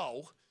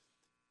know,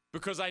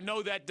 because I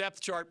know that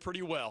depth chart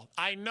pretty well,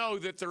 I know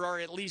that there are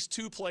at least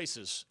 2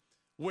 places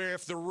where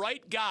if the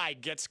right guy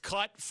gets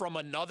cut from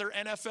another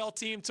NFL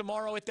team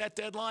tomorrow at that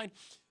deadline,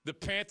 the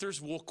Panthers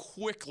will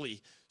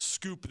quickly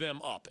scoop them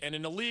up. And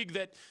in a league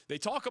that they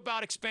talk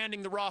about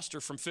expanding the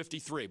roster from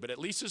 53, but at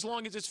least as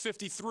long as it's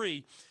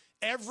 53,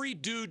 every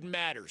dude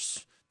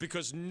matters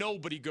because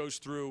nobody goes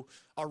through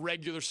a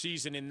regular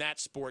season in that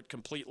sport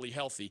completely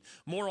healthy.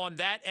 More on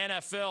that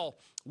NFL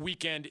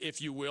weekend,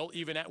 if you will,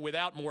 even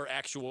without more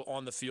actual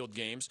on-the-field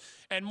games.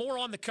 And more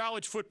on the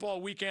college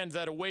football weekend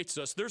that awaits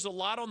us. There's a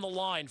lot on the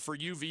line for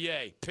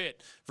UVA,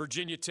 Pitt,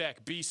 Virginia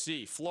Tech,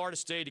 BC, Florida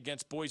State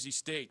against Boise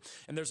State.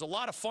 And there's a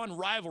lot of fun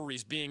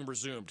rivalries being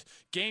resumed.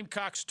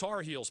 Gamecocks,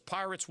 Tar Heels,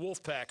 Pirates,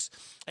 Wolfpacks,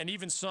 and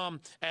even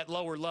some at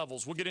lower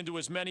levels. We'll get into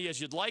as many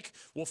as you'd like.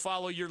 We'll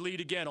follow your lead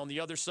again on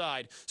the other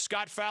side.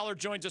 Scott Fowler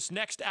joins us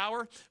next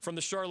hour from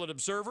the Charlotte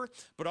Observer,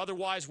 but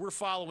otherwise we're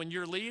following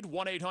your lead,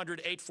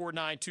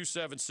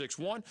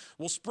 1-800-849-2761.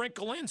 We'll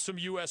sprinkle in some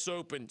U.S.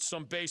 Open,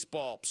 some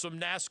baseball, some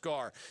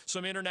NASCAR,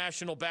 some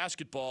international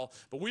basketball,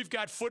 but we've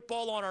got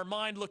football on our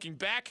mind looking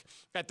back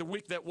at the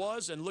week that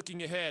was and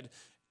looking ahead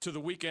to the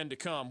weekend to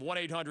come.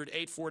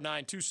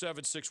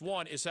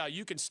 1-800-849-2761 is how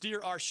you can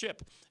steer our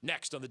ship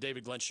next on The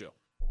David Glenn Show.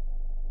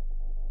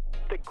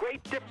 The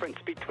great difference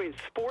between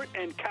sport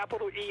and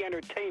capital E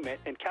entertainment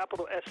and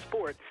capital S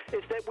sport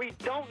is that we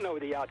don't know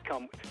the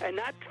outcome. And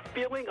that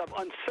feeling of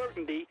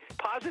uncertainty,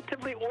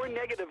 positively or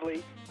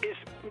negatively, is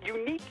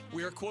unique.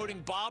 We are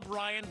quoting Bob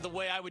Ryan the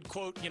way I would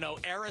quote,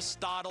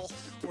 Aristotle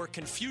or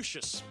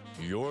Confucius.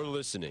 You're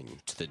listening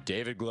to The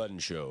David Glenn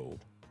Show.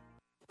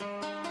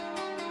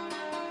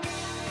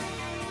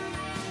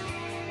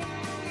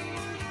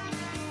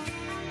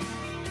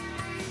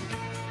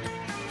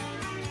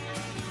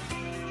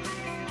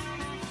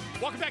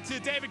 Welcome back to the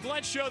David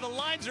Glenn Show. The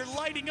lines are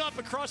lighting up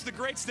across the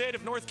great state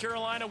of North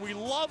Carolina. We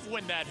love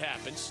when that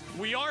happens.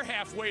 We are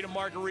halfway to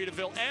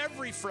Margaritaville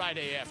every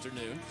Friday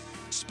afternoon.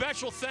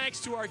 Special thanks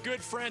to our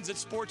good friends at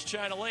Sports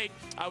Channel 8.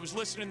 I was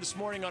listening this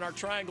morning on our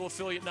Triangle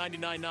affiliate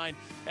 99.9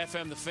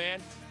 FM The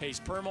Fan. Hayes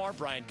Permar,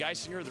 Brian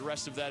Geisinger, the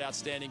rest of that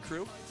outstanding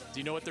crew. Do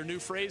you know what their new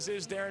phrase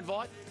is, Darren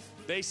Vaught?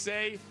 They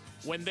say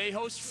when they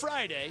host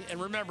Friday,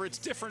 and remember, it's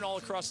different all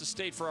across the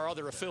state for our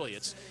other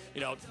affiliates. You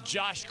know,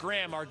 Josh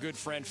Graham, our good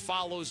friend,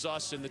 follows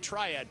us in the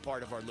Triad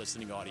part of our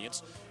listening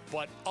audience,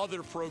 but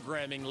other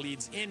programming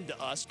leads into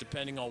us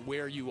depending on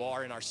where you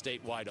are in our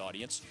statewide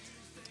audience.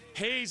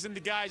 Hayes and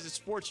the guys at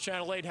Sports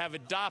Channel 8 have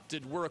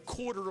adopted. We're a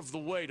quarter of the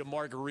way to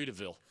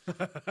Margaritaville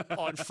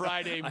on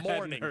Friday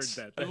mornings.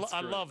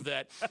 I love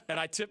that. And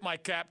I tip my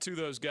cap to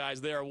those guys.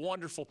 They are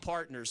wonderful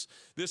partners.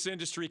 This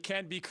industry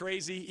can be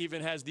crazy,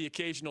 even has the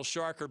occasional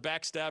shark or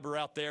backstabber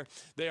out there.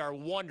 They are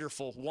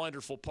wonderful,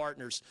 wonderful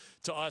partners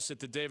to us at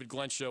the David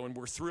Glenn Show, and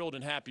we're thrilled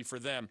and happy for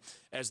them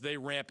as they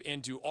ramp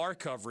into our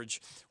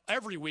coverage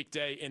every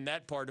weekday in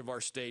that part of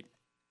our state.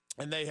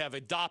 And they have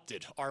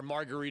adopted our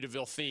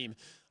Margaritaville theme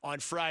on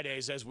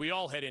Fridays as we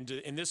all head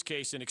into, in this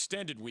case, an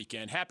extended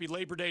weekend. Happy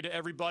Labor Day to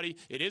everybody.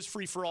 It is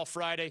Free for All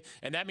Friday,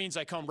 and that means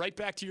I come right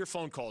back to your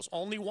phone calls.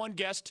 Only one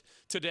guest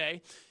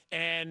today,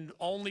 and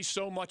only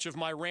so much of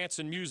my rants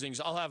and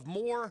musings. I'll have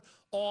more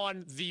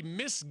on the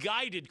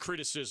misguided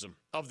criticism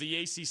of the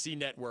ACC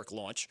network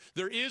launch.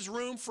 There is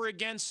room for,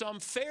 again, some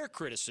fair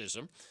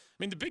criticism. I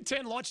mean, the Big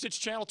Ten launched its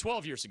channel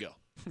 12 years ago.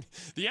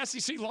 The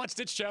SEC launched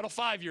its channel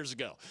 5 years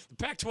ago. The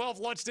Pac-12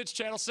 launched its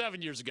channel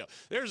 7 years ago.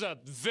 There's a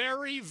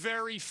very,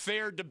 very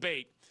fair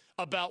debate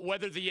about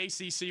whether the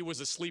ACC was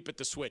asleep at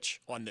the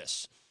switch on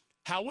this.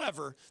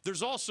 However,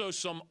 there's also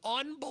some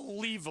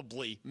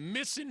unbelievably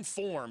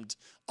misinformed,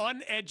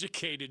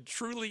 uneducated,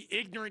 truly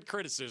ignorant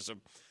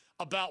criticism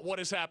about what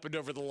has happened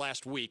over the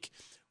last week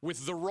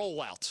with the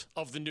rollout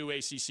of the new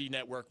ACC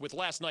network, with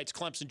last night's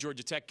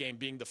Clemson-Georgia Tech game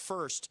being the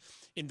first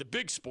in the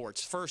big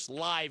sports, first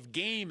live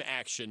game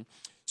action.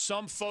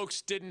 Some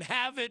folks didn't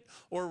have it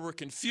or were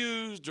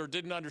confused or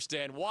didn't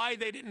understand why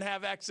they didn't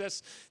have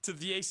access to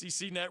the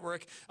ACC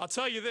network. I'll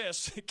tell you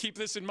this, keep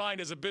this in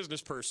mind as a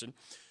business person.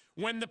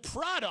 When the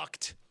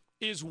product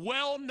is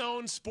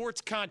well-known sports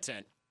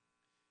content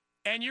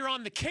and you're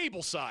on the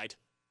cable side,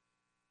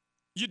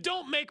 you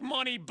don't make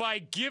money by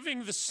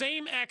giving the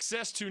same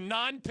access to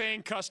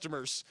non-paying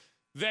customers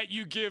that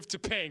you give to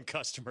paying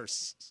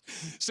customers.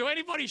 So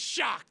anybody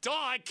shocked, oh,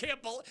 I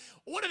can't believe,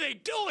 what are they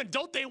doing?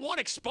 Don't they want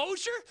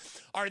exposure?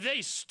 Are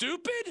they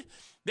stupid?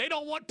 They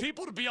don't want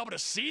people to be able to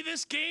see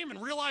this game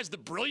and realize the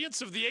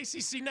brilliance of the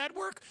ACC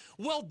network?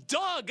 Well,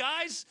 duh,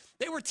 guys.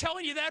 They were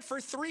telling you that for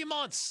 3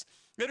 months.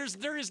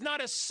 There is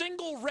not a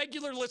single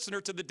regular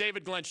listener to the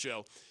David Glenn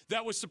Show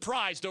that was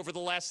surprised over the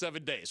last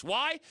 7 days.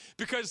 Why?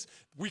 Because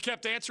we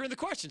kept answering the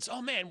questions.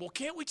 Oh, man, well,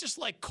 can't we just,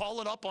 call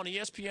it up on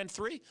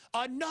ESPN3?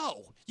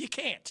 No, you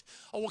can't.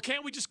 Oh, well,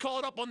 can't we just call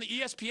it up on the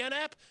ESPN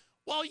app?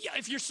 Well, yeah,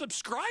 if you're a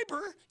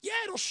subscriber, yeah,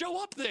 it'll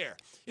show up there.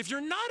 If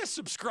you're not a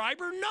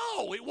subscriber,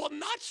 no, it will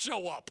not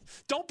show up.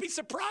 Don't be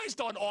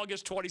surprised on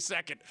August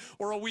 22nd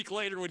or a week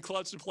later when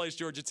Clemson plays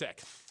Georgia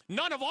Tech.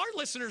 None of our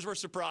listeners were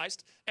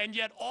surprised, and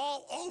yet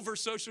all over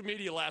social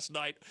media last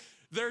night,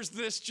 there's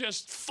this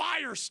just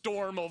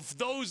firestorm of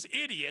those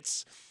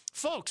idiots.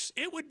 Folks,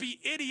 it would be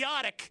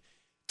idiotic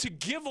to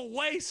give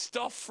away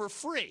stuff for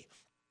free.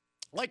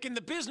 Like in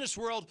the business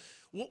world,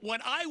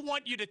 when I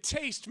want you to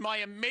taste my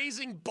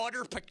amazing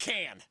butter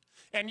pecan,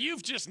 and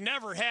you've just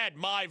never had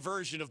my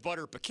version of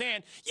butter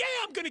pecan, yeah,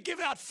 I'm going to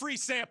give out free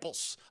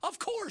samples. Of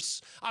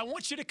course. I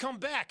want you to come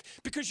back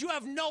because you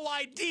have no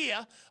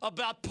idea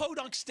about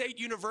Podunk State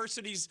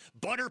University's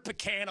butter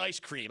pecan ice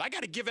cream. I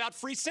got to give out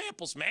free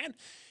samples, man.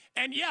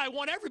 And yeah, I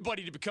want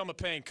everybody to become a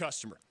paying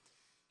customer.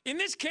 In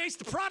this case,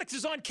 the product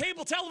is on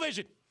cable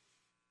television.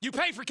 You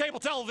pay for cable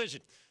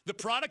television. The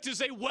product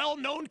is a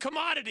well-known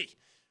commodity.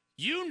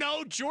 You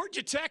know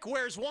Georgia Tech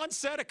wears one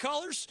set of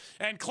colors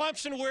and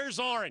Clemson wears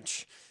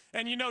orange.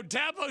 And you know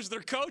Dabo's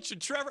their coach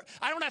and Trevor.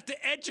 I don't have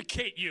to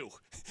educate you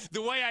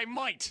the way I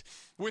might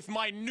with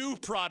my new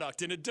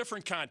product in a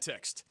different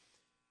context.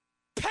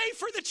 Pay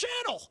for the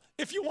channel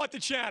if you want the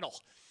channel.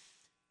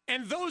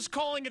 And those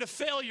calling it a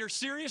failure,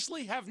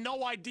 seriously, have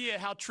no idea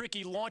how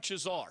tricky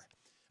launches are.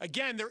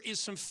 Again, there is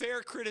some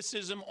fair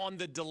criticism on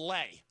the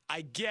delay.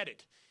 I get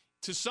it.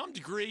 To some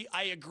degree,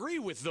 I agree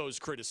with those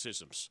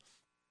criticisms.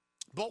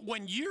 But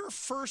when your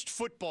first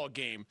football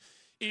game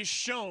is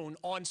shown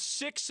on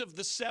 6 of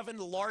the 7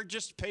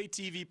 largest pay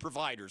TV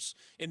providers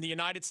in the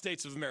United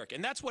States of America,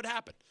 and that's what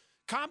happened.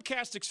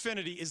 Comcast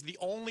Xfinity is the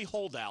only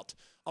holdout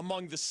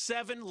among the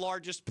 7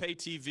 largest pay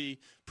TV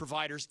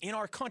providers in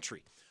our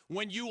country.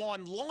 When you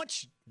on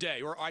launch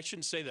day, or I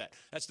shouldn't say that,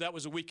 that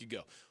was a week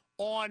ago,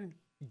 on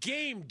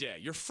game day,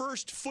 your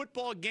first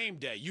football game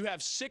day, you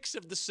have 6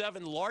 of the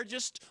 7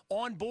 largest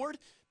on board.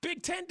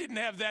 Big Ten didn't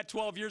have that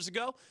 12 years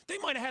ago. They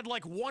might have had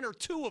 1 or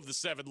 2 of the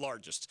 7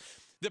 largest.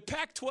 The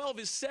Pac-12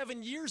 is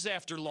 7 years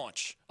after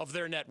launch of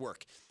their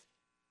network.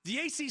 The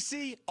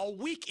ACC, a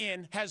week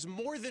in, has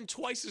more than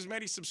twice as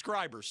many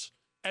subscribers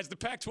as the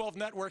Pac-12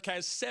 network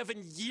has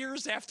 7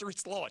 years after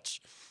its launch.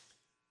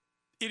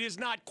 It is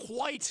not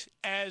quite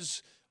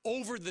as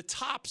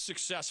over-the-top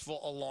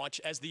successful a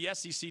launch as the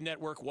SEC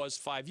network was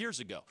 5 years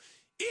ago.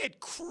 It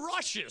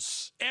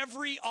crushes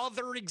every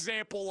other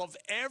example of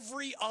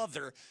every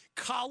other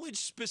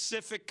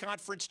college-specific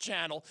conference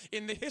channel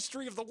in the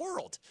history of the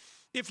world.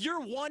 If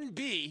you're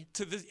 1B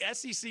to the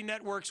SEC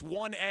network's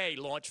 1A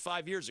launch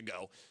 5 years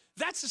ago,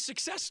 that's a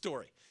success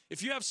story.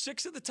 If you have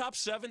 6 of the top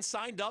 7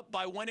 signed up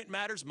by when it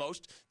matters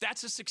most,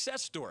 that's a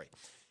success story.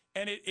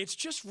 And it's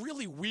just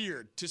really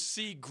weird to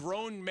see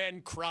grown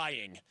men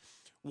crying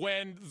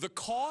when the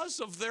cause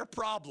of their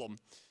problem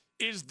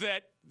is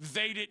that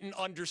they didn't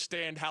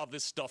understand how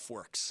this stuff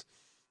works.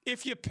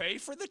 If you pay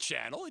for the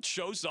channel, it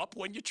shows up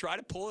when you try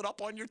to pull it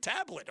up on your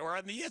tablet or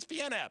on the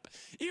ESPN app.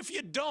 If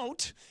you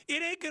don't,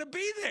 it ain't going to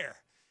be there.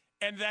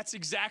 And that's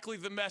exactly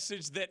the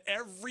message that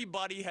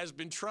everybody has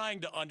been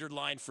trying to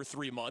underline for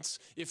 3 months.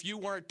 If you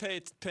weren't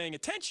paying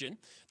attention,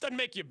 doesn't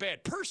make you a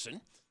bad person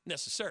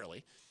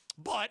necessarily,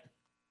 but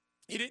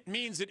it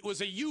means it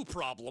was a you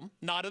problem,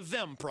 not a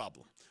them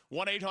problem.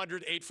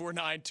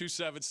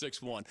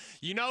 1-800-849-2761.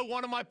 You know,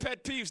 one of my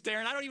pet peeves,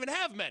 Darren, I don't even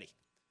have many.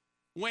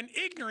 When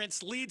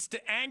ignorance leads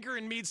to anger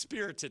and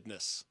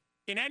mean-spiritedness,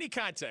 in any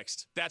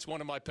context, that's one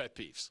of my pet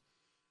peeves.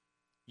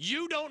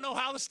 You don't know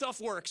how the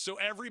stuff works, so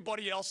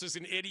everybody else is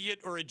an idiot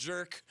or a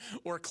jerk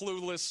or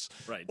clueless.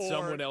 Right,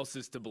 someone else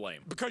is to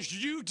blame. Because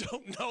you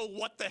don't know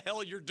what the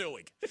hell you're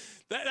doing.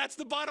 That's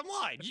the bottom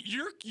line.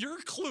 You're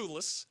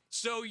clueless,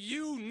 so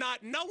you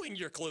not knowing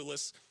you're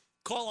clueless,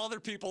 call other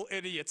people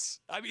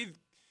idiots. I mean,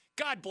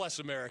 God bless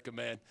America,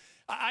 man.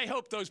 I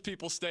hope those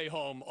people stay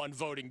home on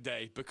voting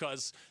day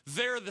because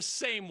they're the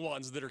same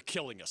ones that are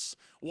killing us.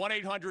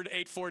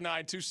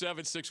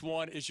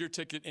 1-800-849-2761 is your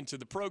ticket into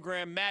the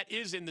program. Matt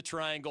is in the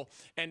Triangle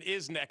and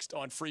is next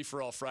on Free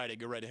for All Friday.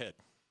 Go right ahead.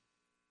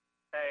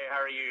 Hey, how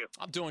are you?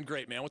 I'm doing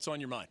great, man. What's on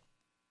your mind?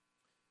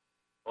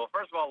 Well,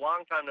 first of all,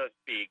 long time no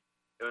speak.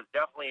 It was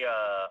definitely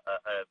a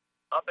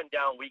up and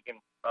down week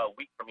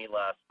for me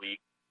last week,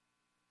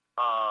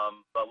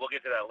 but we'll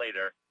get to that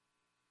later.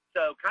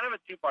 So kind of a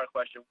two-part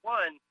question.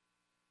 One,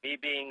 me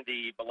being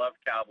the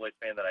beloved Cowboys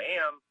fan that I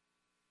am,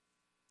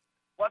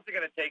 what's it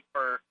going to take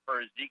for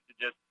Zeke to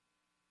just,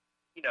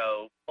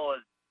 pull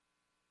his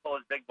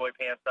big boy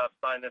pants up,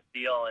 sign this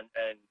deal, and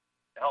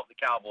help the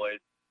Cowboys?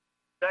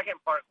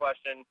 Second part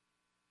question,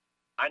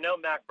 I know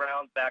Mac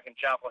Brown's back in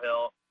Chapel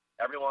Hill.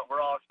 We're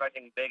all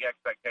expecting big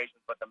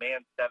expectations, but the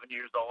man's 7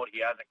 years old.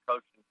 He hasn't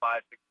coached in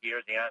 5-6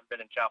 years. He hasn't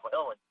been in Chapel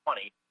Hill in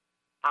 20.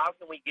 How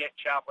can we get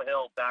Chapel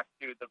Hill back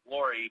to the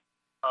glory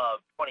of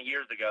 20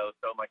 years ago?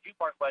 So my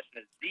two-part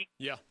question is Zeke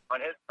on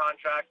his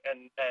contract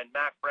and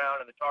Mac Brown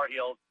and the Tar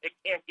Heels. It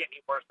can't get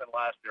any worse than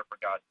last year, for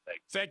God's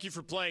sake. Thank you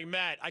for playing,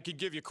 Matt. I could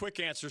give you quick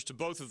answers to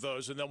both of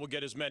those, and then we'll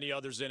get as many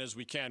others in as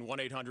we can.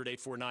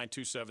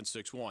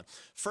 1-800-849-2761.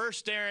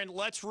 First, Darren,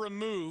 let's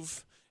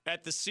remove,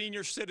 at the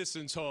senior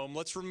citizens home,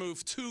 let's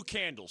remove 2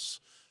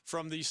 candles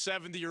from the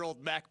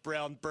 70-year-old Mac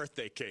Brown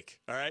birthday cake,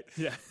 all right?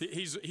 Yeah.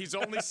 He's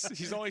only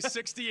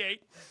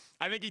 68.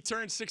 I think he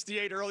turned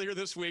 68 earlier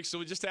this week, so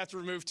we just have to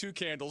remove 2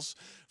 candles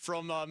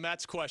from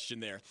Matt's question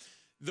there.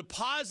 The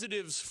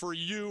positives for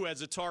you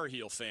as a Tar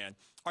Heel fan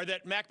are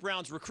that Mac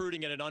Brown's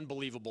recruiting at an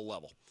unbelievable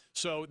level.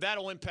 So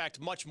that'll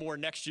impact much more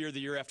next year, the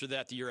year after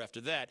that, the year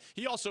after that.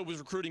 He also was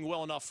recruiting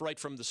well enough right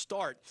from the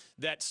start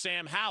that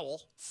Sam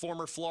Howell,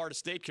 former Florida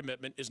State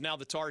commitment, is now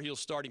the Tar Heels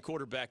starting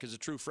quarterback as a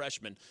true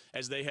freshman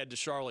as they head to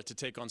Charlotte to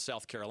take on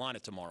South Carolina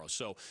tomorrow.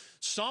 So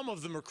some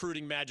of the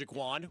recruiting magic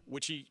wand,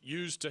 which he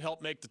used to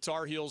help make the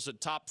Tar Heels a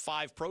top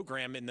 5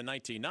 program in the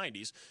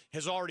 1990s,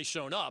 has already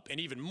shown up, and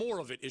even more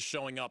of it is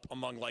showing up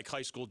among like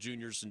high school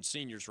juniors and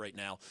seniors right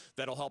now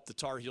that'll help the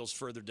Tar Heels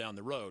further down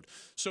the road.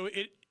 So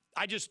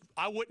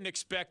I wouldn't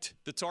expect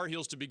the Tar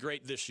Heels to be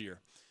great this year,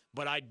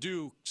 but I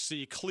do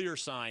see clear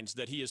signs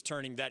that he is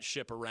turning that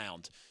ship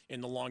around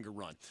in the longer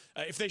run.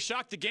 If they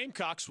shock the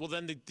Gamecocks, well,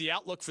 then the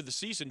outlook for the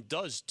season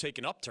does take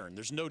an upturn.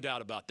 There's no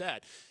doubt about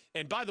that.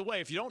 And by the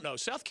way, if you don't know,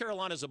 South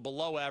Carolina is a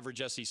below-average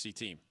SEC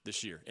team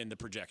this year in the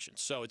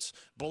projections. So it's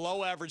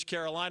below-average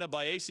Carolina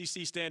by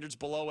ACC standards,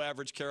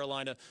 below-average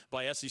Carolina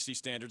by SEC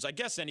standards. I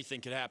guess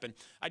anything could happen.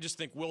 I just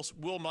think Will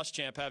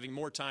Muschamp, having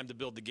more time to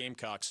build the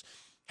Gamecocks,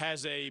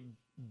 has a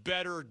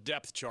better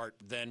depth chart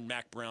than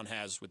Mac Brown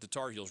has with the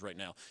Tar Heels right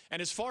now.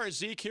 And as far as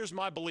Zeke, here's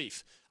my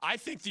belief. I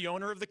think the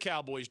owner of the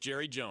Cowboys,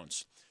 Jerry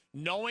Jones,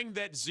 knowing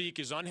that Zeke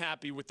is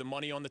unhappy with the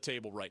money on the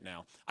table right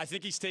now, I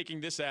think he's taking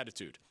this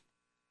attitude.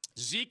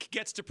 Zeke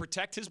gets to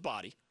protect his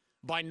body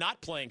by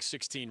not playing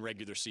 16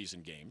 regular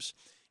season games,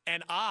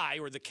 and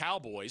the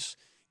Cowboys,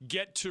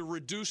 get to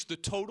reduce the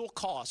total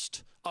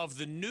cost of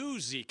the new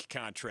Zeke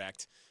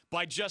contract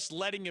by just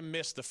letting him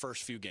miss the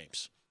first few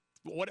games.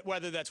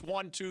 Whether that's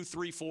 1, 2,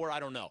 3, 4, I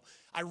don't know.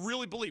 I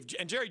really believe,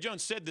 and Jerry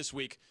Jones said this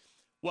week,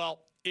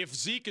 well, if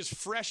Zeke is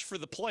fresh for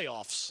the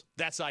playoffs,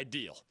 that's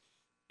ideal.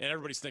 And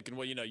everybody's thinking,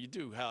 well, you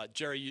do,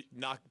 Jerry,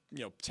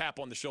 tap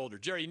on the shoulder.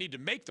 Jerry, you need to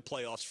make the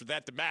playoffs for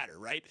that to matter,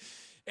 right?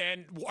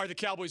 And are the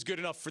Cowboys good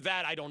enough for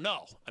that? I don't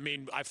know. I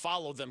mean, I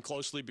follow them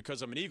closely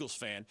because I'm an Eagles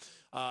fan.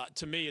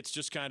 To me, it's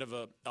just kind of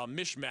a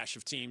mishmash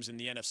of teams in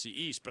the NFC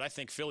East, but I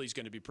think Philly's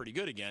going to be pretty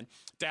good again.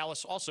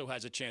 Dallas also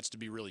has a chance to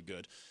be really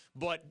good.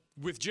 But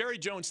with Jerry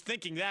Jones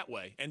thinking that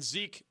way and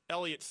Zeke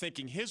Elliott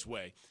thinking his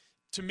way,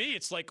 to me,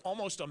 it's like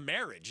almost a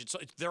marriage.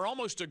 They're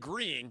almost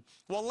agreeing,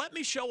 well, let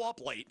me show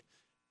up late,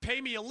 pay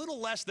me a little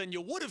less than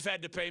you would have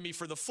had to pay me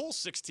for the full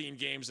 16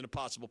 games in a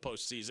possible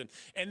postseason,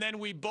 and then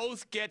we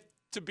both get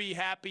to be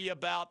happy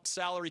about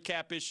salary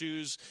cap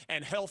issues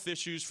and health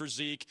issues for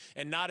Zeke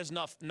and not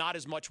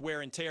as much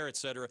wear and tear, et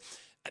cetera.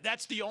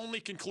 That's the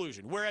only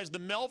conclusion. Whereas the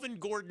Melvin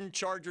Gordon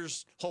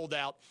Chargers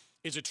holdout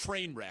is a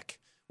train wreck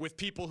with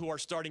people who are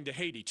starting to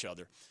hate each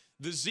other.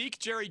 The Zeke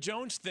Jerry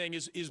Jones thing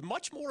is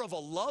much more of a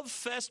love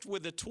fest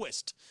with a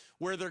twist,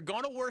 where they're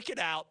going to work it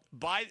out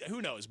by,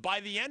 who knows,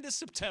 by the end of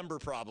September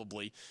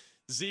probably.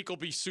 Zeke will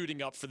be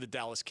suiting up for the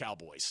Dallas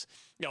Cowboys.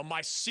 You know,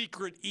 my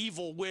secret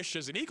evil wish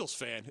as an Eagles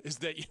fan is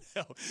that, you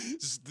know,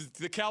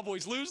 the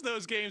Cowboys lose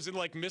those games and,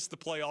 like, miss the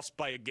playoffs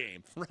by a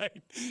game,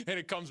 right? And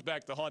it comes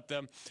back to haunt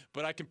them.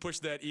 But I can push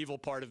that evil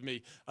part of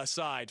me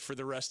aside for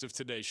the rest of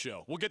today's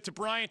show. We'll get to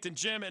Bryant and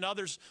Jim and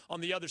others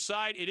on the other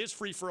side. It is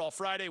Free for All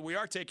Friday. We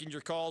are taking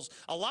your calls.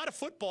 A lot of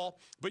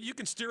football, but you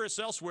can steer us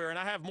elsewhere. And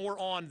I have more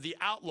on the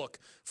outlook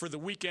for the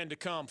weekend to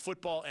come,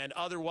 football and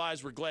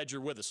otherwise. We're glad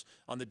you're with us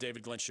on the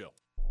David Glenn Show.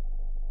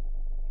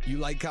 You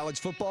like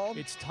college football?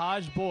 It's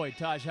Taj Boyd.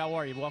 Taj, how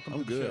are you?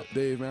 Welcome to the show.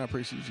 Dave, man, I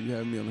appreciate you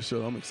having me on the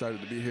show. I'm excited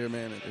to be here,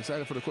 man, and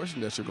excited for the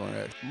question that you're going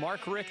to ask.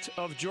 Mark Richt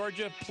of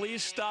Georgia,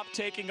 please stop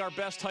taking our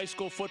best high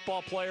school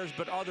football players,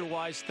 but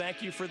otherwise,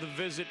 thank you for the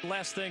visit.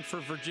 Last thing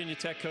for Virginia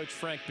Tech coach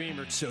Frank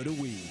Beamer. So do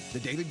we. The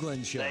David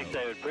Glenn Show. Thanks,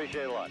 David.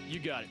 Appreciate it a lot. You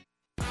got it.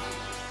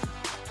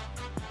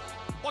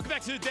 Welcome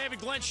back to the David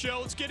Glenn Show.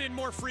 Let's get in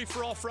more Free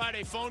for All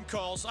Friday phone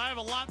calls. I have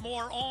a lot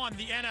more on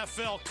the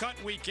NFL cut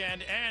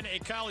weekend and a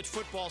college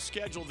football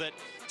schedule that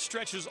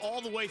stretches all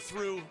the way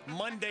through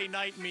Monday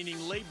night, meaning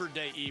Labor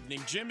Day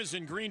evening. Jim is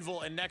in Greenville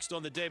and next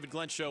on the David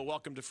Glenn Show.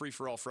 Welcome to Free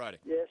for All Friday.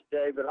 Yes,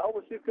 David. I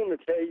was just going to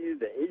tell you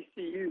that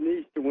ECU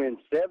needs to win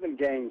 7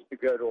 games to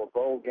go to a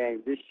bowl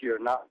game this year,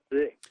 not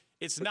 6.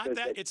 It's not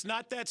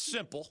that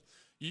simple.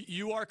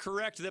 You are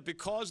correct that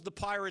because the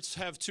Pirates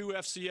have 2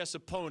 FCS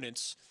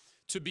opponents,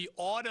 to be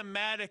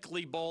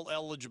automatically bowl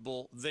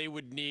eligible, they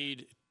would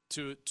need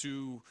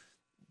to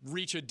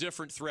reach a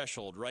different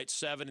threshold, right?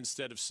 7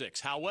 instead of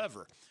 6.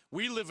 However,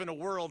 we live in a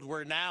world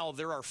where now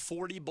there are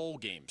 40 bowl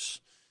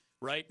games,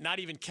 right? Not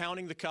even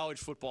counting the college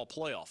football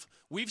playoff.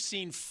 We've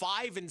seen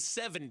 5 and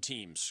 7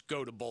 teams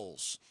go to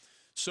bowls.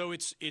 So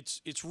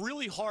it's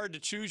really hard to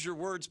choose your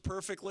words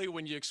perfectly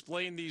when you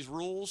explain these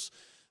rules.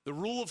 The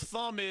rule of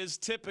thumb is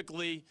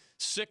typically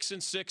 6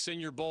 and 6 and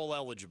you're bowl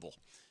eligible.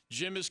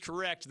 Jim is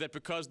correct that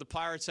because the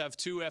Pirates have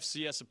 2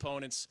 FCS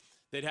opponents,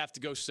 they'd have to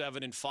go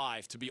 7 and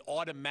 5 to be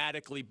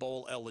automatically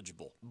bowl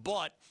eligible.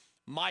 But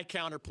my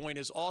counterpoint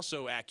is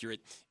also accurate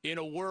in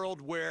a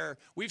world where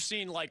we've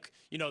seen, like,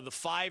 you know, the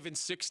 5 and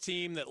 6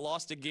 team that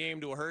lost a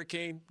game to a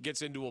Hurricane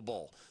gets into a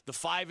bowl. The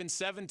 5 and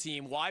 7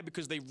 team, why?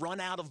 Because they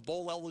run out of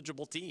bowl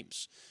eligible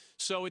teams.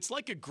 So it's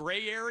like a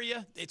gray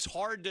area. It's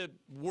hard to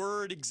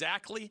word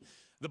exactly.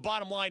 The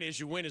bottom line is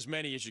you win as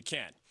many as you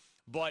can.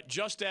 But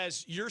just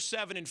as you're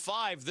 7 and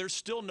 5, there's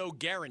still no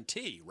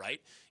guarantee,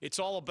 right? It's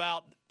all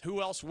about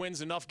who else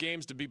wins enough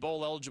games to be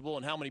bowl eligible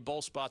and how many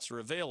bowl spots are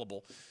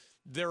available.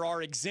 There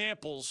are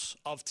examples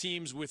of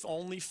teams with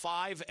only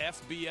 5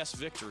 FBS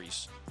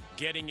victories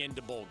getting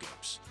into bowl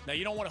games. Now,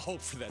 you don't want to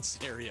hope for that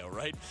scenario,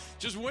 right?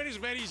 Just win as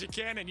many as you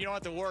can, and you don't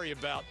have to worry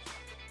about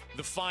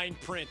the fine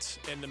print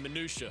and the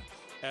minutia,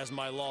 as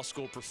my law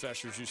school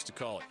professors used to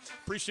call it.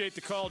 Appreciate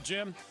the call,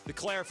 Jim. The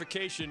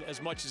clarification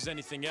as much as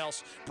anything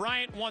else.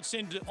 Bryant wants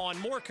on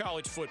more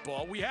college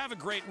football. We have a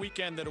great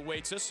weekend that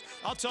awaits us.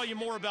 I'll tell you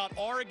more about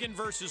Oregon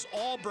versus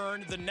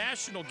Auburn, the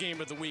national game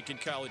of the week in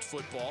college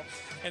football,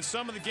 and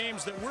some of the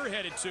games that we're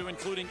headed to,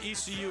 including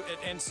ECU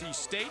at NC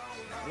State.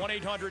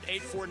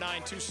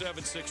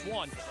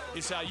 1-800-849-2761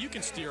 is how you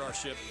can steer our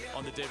ship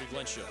on the David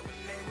Glenn Show.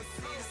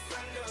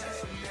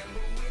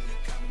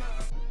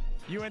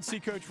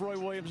 UNC coach Roy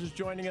Williams is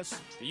joining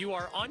us. You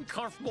are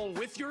uncomfortable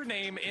with your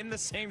name in the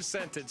same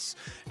sentence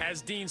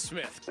as Dean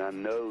Smith. I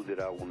know that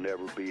I will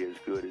never be as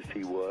good as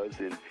he was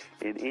in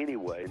any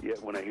way.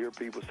 Yet when I hear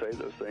people say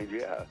those things,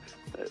 yeah,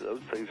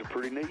 those things are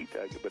pretty neat.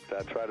 But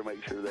I try to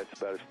make sure that's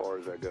about as far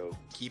as I go.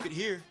 Keep it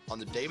here on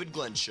the David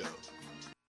Glenn Show.